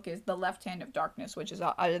of the book is "The Left Hand of Darkness," which is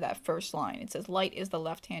out of that first line. It says, "Light is the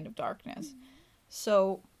left hand of darkness."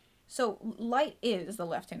 So light is the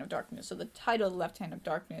left hand of darkness. So the title "The Left Hand of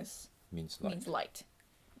Darkness" Means light. means light.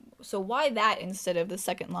 So why that instead of the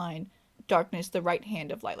second line, "Darkness, the right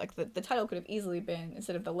hand of light"? Like the title could have easily been,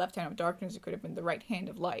 instead of "The Left Hand of Darkness," it could have been "The Right Hand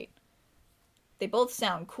of Light." They both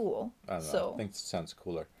sound cool. I don't know. So I think it sounds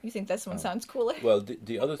cooler. you think this one sounds cooler? Well,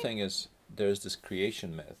 the other thing is there's this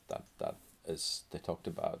creation myth that is they talked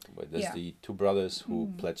about. Where there's Yeah. the two brothers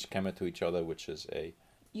who pledge Kemet to each other, which is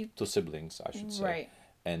You- two siblings, I should say. Right.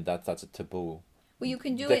 and that's a taboo. Well, you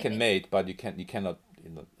can do They it. can mate, but you cannot,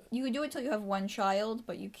 You can do it till you have one child,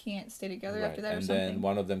 but you can't stay together right. after that or And something. then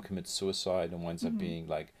one of them commits suicide and winds up Mhm. being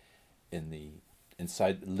like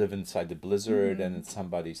live inside the blizzard, Mhm. and then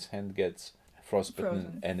somebody's hand gets frostbitten,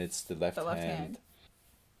 Frozen. and it's the left, The left hand. hand.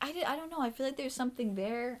 I don't know. I feel like there's something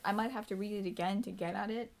there. I might have to read it again to get at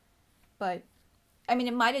it. But, I mean,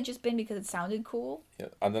 it might have just been because it sounded cool. Yeah,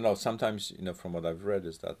 I don't know. Sometimes, from what I've read,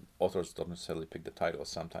 is that authors don't necessarily pick the titles.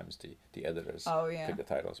 Sometimes the editors Oh, yeah. pick the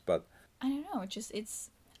titles. But I don't know.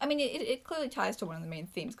 I mean, it clearly ties to one of the main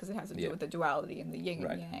themes because it has to do Yeah. with the duality and the yin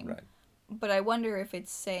right, and yang. right, But I wonder if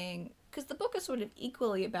it's saying... Because the book is sort of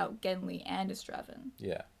equally about Genli and Estraven,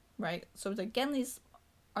 yeah, right? So it's like Genli's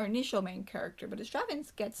our initial main character, but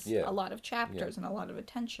Estraven's gets Yeah. a lot of chapters and a lot of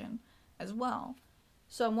attention as well.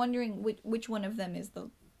 So I'm wondering which one of them is the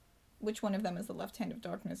left hand of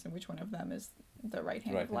darkness and which one of them is the right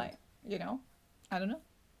hand Right of hand. light. You know, I don't know.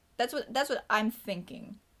 That's what I'm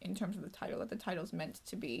thinking in terms of the title. That the title's meant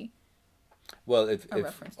to be. Well, if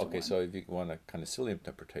reference to okay, one. so if you want a kind of silly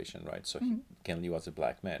interpretation, right? So Mhm. Genli was a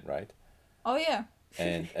black man, right? Oh yeah.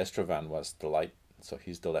 And Estraven was the light, so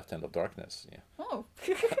he's the left hand of darkness. Yeah. Oh.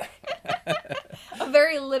 A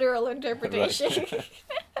very literal interpretation.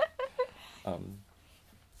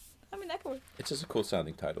 I mean, that could work. It's just a cool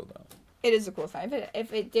sounding title, though. It is a cool title.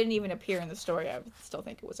 If it didn't even appear in the story, I would still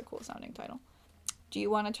think it was a cool sounding title. Do you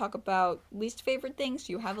want to talk about least favorite things?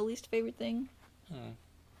 Do you have a least favorite thing?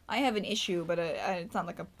 I have an issue, but it's not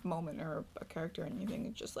like a moment or a character or anything.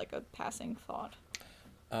 It's just like a passing thought.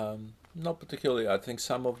 Not particularly. I think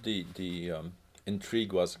some of the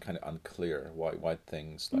intrigue was kind of unclear. Why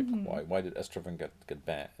things like why did Estraven get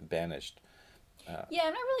banished? Yeah,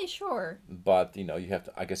 I'm not really sure. But you have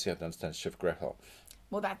to. I guess you have to understand Shiv Grethel.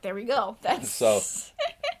 Well, there we go. That's So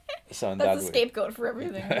in that that's a way, scapegoat for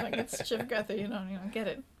everything. Like it's Shiv Gether, you don't get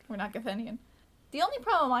it. We're not Gethenian. The only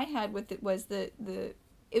problem I had with it was it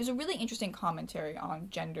was a really interesting commentary on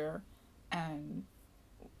gender and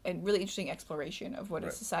really interesting exploration of what a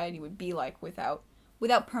Right. society would be like without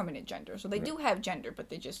permanent gender. So they do have gender, but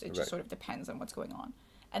it just Right. sort of depends on what's going on.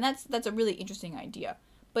 And that's a really interesting idea.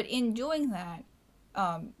 But in doing that,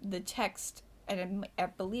 the text, and I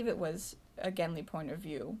believe it was a Genli point of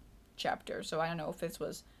view chapter, so I don't know if this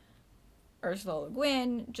was Ursula Le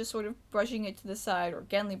Guin just sort of brushing it to the side or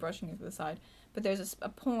Genli brushing it to the side, but there's a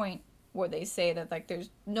point where they say that like there's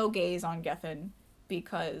no gaze on Gethin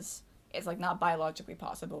because it's like not biologically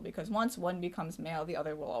possible, because once one becomes male, the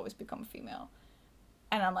other will always become female.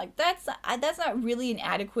 And I'm like, that's not really an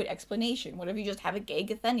adequate explanation. What if you just have a gay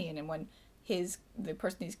Gethenian, and when the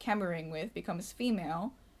person he's chemering with becomes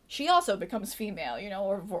female, she also becomes female,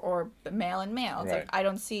 or male and male. It's Right. like I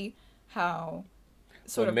don't see how.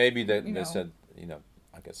 So maybe they you know. said,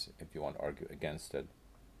 I guess if you want to argue against it,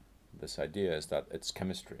 this idea is that it's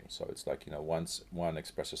chemistry. So it's like, once one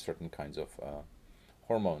expresses certain kinds of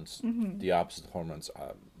hormones, the opposite hormones.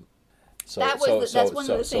 That's one of the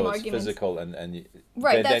same it's arguments. physical and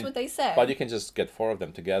Right, that's what they said. But you can just get 4 of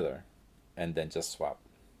them together, and then just swap.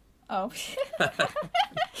 Oh.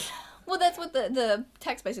 Well, that's what the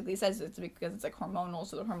text basically says. It's because it's like hormonal,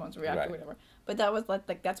 so the hormones react Right. or whatever. But that was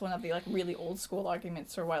like that's one of the like really old school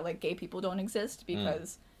arguments for why like gay people don't exist,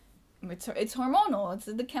 because it's hormonal. It's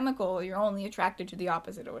the chemical. You're only attracted to the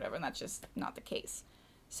opposite or whatever, and that's just not the case.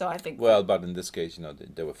 So I think. Well, but in this case,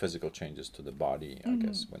 there were physical changes to the body, I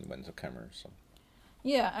guess, when the camera. So.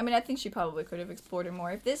 Yeah, I mean, I think she probably could have explored it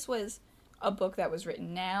more. If this was a book that was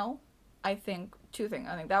written now, I think two things.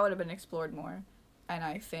 I think that would have been explored more, and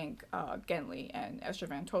I think Genli and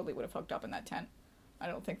Estraven totally would have hooked up in that tent. I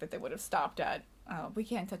don't think that they would have stopped at, we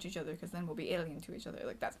can't touch each other because then we'll be alien to each other.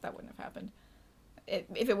 Like, that wouldn't have happened.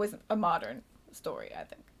 If it was a modern story, I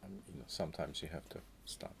think. Sometimes you have to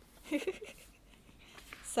stop.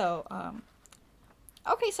 So,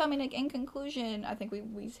 okay, so I mean, like, in conclusion, I think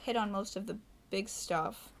we hit on most of the big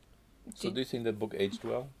stuff. So do you think the book aged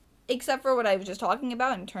well? Except for what I was just talking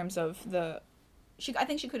about in terms of I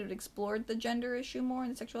think she could have explored the gender issue more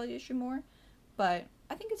and the sexuality issue more, but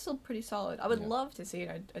I think it's still pretty solid. I would love to see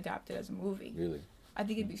it adapted as a movie. Really? I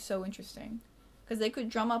think it'd be so interesting. Because they could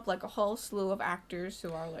drum up like a whole slew of actors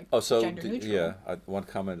who are like gender neutral. Yeah, one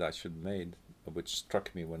comment I should have made, which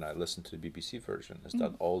struck me when I listened to the BBC version, is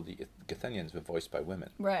that all the Gethenians were voiced by women.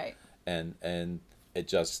 Right. And it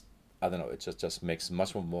just, I don't know, it just makes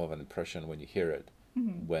much more of an impression when you hear it,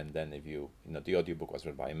 when then if you the audiobook was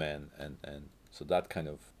read by a man, and so that kind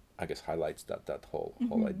of, I guess, highlights that whole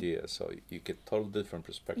idea. So you get totally different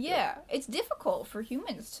perspective. Yeah, it's difficult for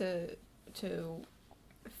humans to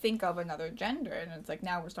think of another gender, and it's like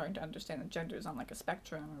now we're starting to understand that gender is on like a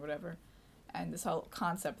spectrum or whatever, and this whole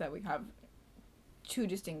concept that we have two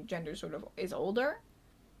distinct genders sort of is older.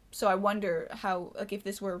 So I wonder how, like, if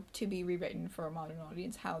this were to be rewritten for a modern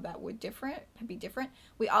audience, how that would be different.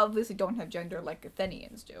 We obviously don't have gender like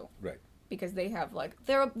Athenians do. Right. Because they have, like,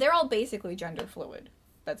 they're all basically gender fluid.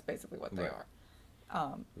 That's basically what they Right.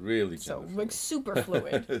 are. Really So, gender like, fluid. super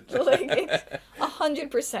fluid. Like, it's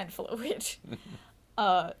 100% fluid.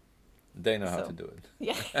 They know how so- to do it.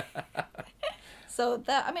 Yeah. So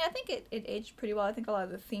that, I mean, I think it aged pretty well. I think a lot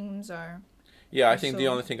of the themes are, Yeah, I think the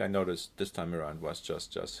So- only thing I noticed this time around was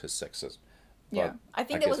just his sexism. yeah. But I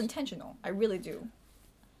think I it was guess- intentional. I really do.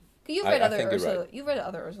 'Cause you've I- read I other think you're Ursula, right. you've read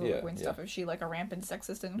other Ursula Le Yeah, Guin yeah. stuff. Is she like a rampant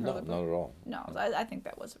sexist in her No, other not book? at all. No, I think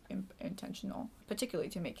that was intentional, particularly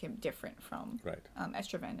to make him different from Right.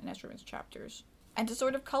 Estroven and Estroven's chapters, and to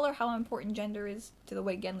sort of color how important gender is to the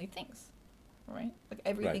way Genly thinks, right? Like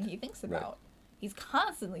everything Right. he thinks Right. about, he's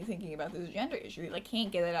constantly thinking about this gender issue. He like can't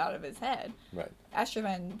get it out of his head. Right.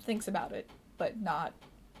 Estroven thinks about it, but not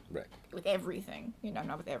Right. with everything,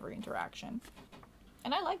 not with every interaction.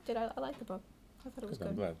 And I liked it. I liked the book. I thought it was Good,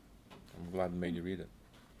 I'm good. glad. I'm glad I made you read it.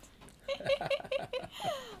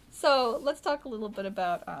 So let's talk a little bit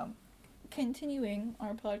about continuing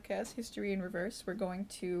our podcast, History in Reverse. We're going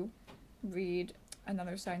to read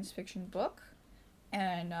another science fiction book,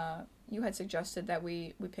 and you had suggested that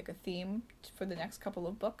we pick a theme for the next couple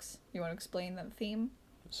of books. You want to explain that theme?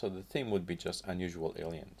 So the theme would be just unusual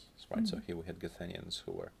aliens, right? So Mhm. here we had Gathenians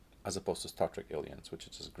who were, as opposed to Star Trek aliens, which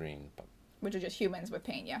is just green, but Which are just humans with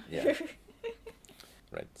pain, yeah. Yeah.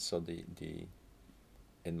 right. So the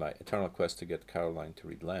in my eternal quest to get Caroline to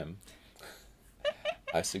read Lem,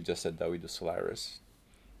 I suggested that we do Solaris,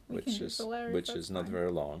 We can which do is Solaris, which that's is not fine.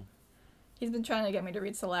 very long. He's been trying to get me to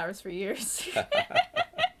read Solaris for years. I've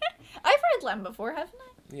read Lem before, haven't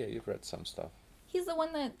I? Yeah, you've read some stuff. He's the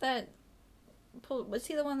one that pulled. Was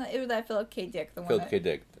he the one that? It was that Philip K. Dick. The one. Philip that, K.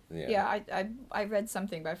 Dick. Yeah. Yeah, I read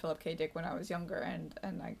something by Philip K. Dick when I was younger, and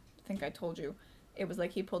I think I told you, it was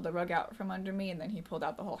like he pulled the rug out from under me, and then he pulled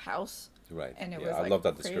out the whole house, Right. and it yeah, was I like love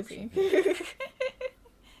that crazy. description.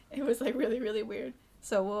 It was like really really weird.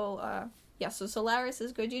 So we'll yeah. So Solaris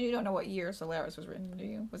is good. You don't know what year Solaris was written, do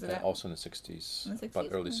you? Was it at? Also in the 60s, In the about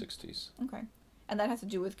 60s? early Mm. 60s. Okay, and that has to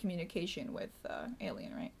do with communication with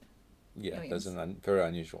Alien, right? Yeah, Aliens. there's a very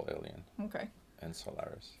unusual alien Okay. and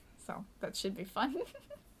Solaris. So that should be fun.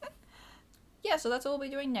 Yeah, so that's what we'll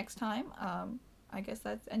be doing next time. I guess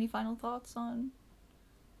that's any final thoughts on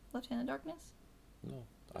Left Hand in Darkness? No,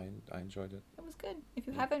 I enjoyed it. It was good. If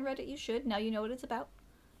you Yeah. haven't read it, you should. Now you know what it's about.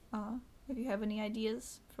 If you have any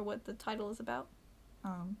ideas for what the title is about,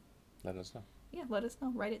 Let us know. yeah, let us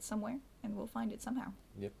know. Write it somewhere, and we'll find it somehow.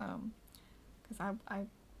 Yep. Because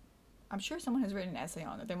I'm sure someone has written an essay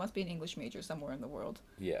on it. There must be an English major somewhere in the world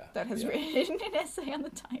Yeah. that has yeah. written an essay on the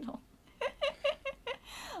title.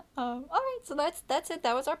 All right, so that's it.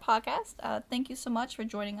 That was our podcast. Thank you so much for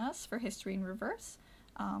joining us for History in Reverse.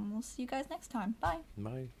 We'll see you guys next time. Bye.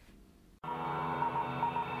 Bye.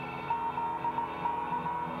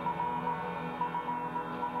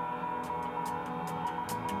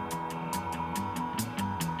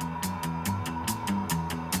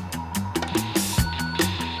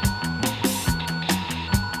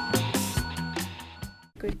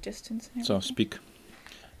 Good distance. and So everything. speak.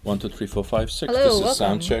 1, 2, 3, 4, 5, 6. Hello, This is welcome.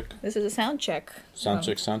 sound check. This is a sound check. Sound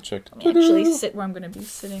check. Sound check. Let me actually sit where I'm going to be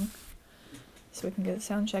sitting, so we can get a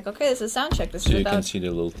sound check. Okay, this is sound check. This So is you can about see the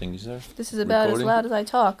little things there. this is about recording. as loud as I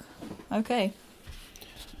talk. Okay.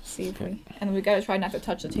 See if Okay. we and we got to try not to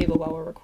touch the table while we're recording.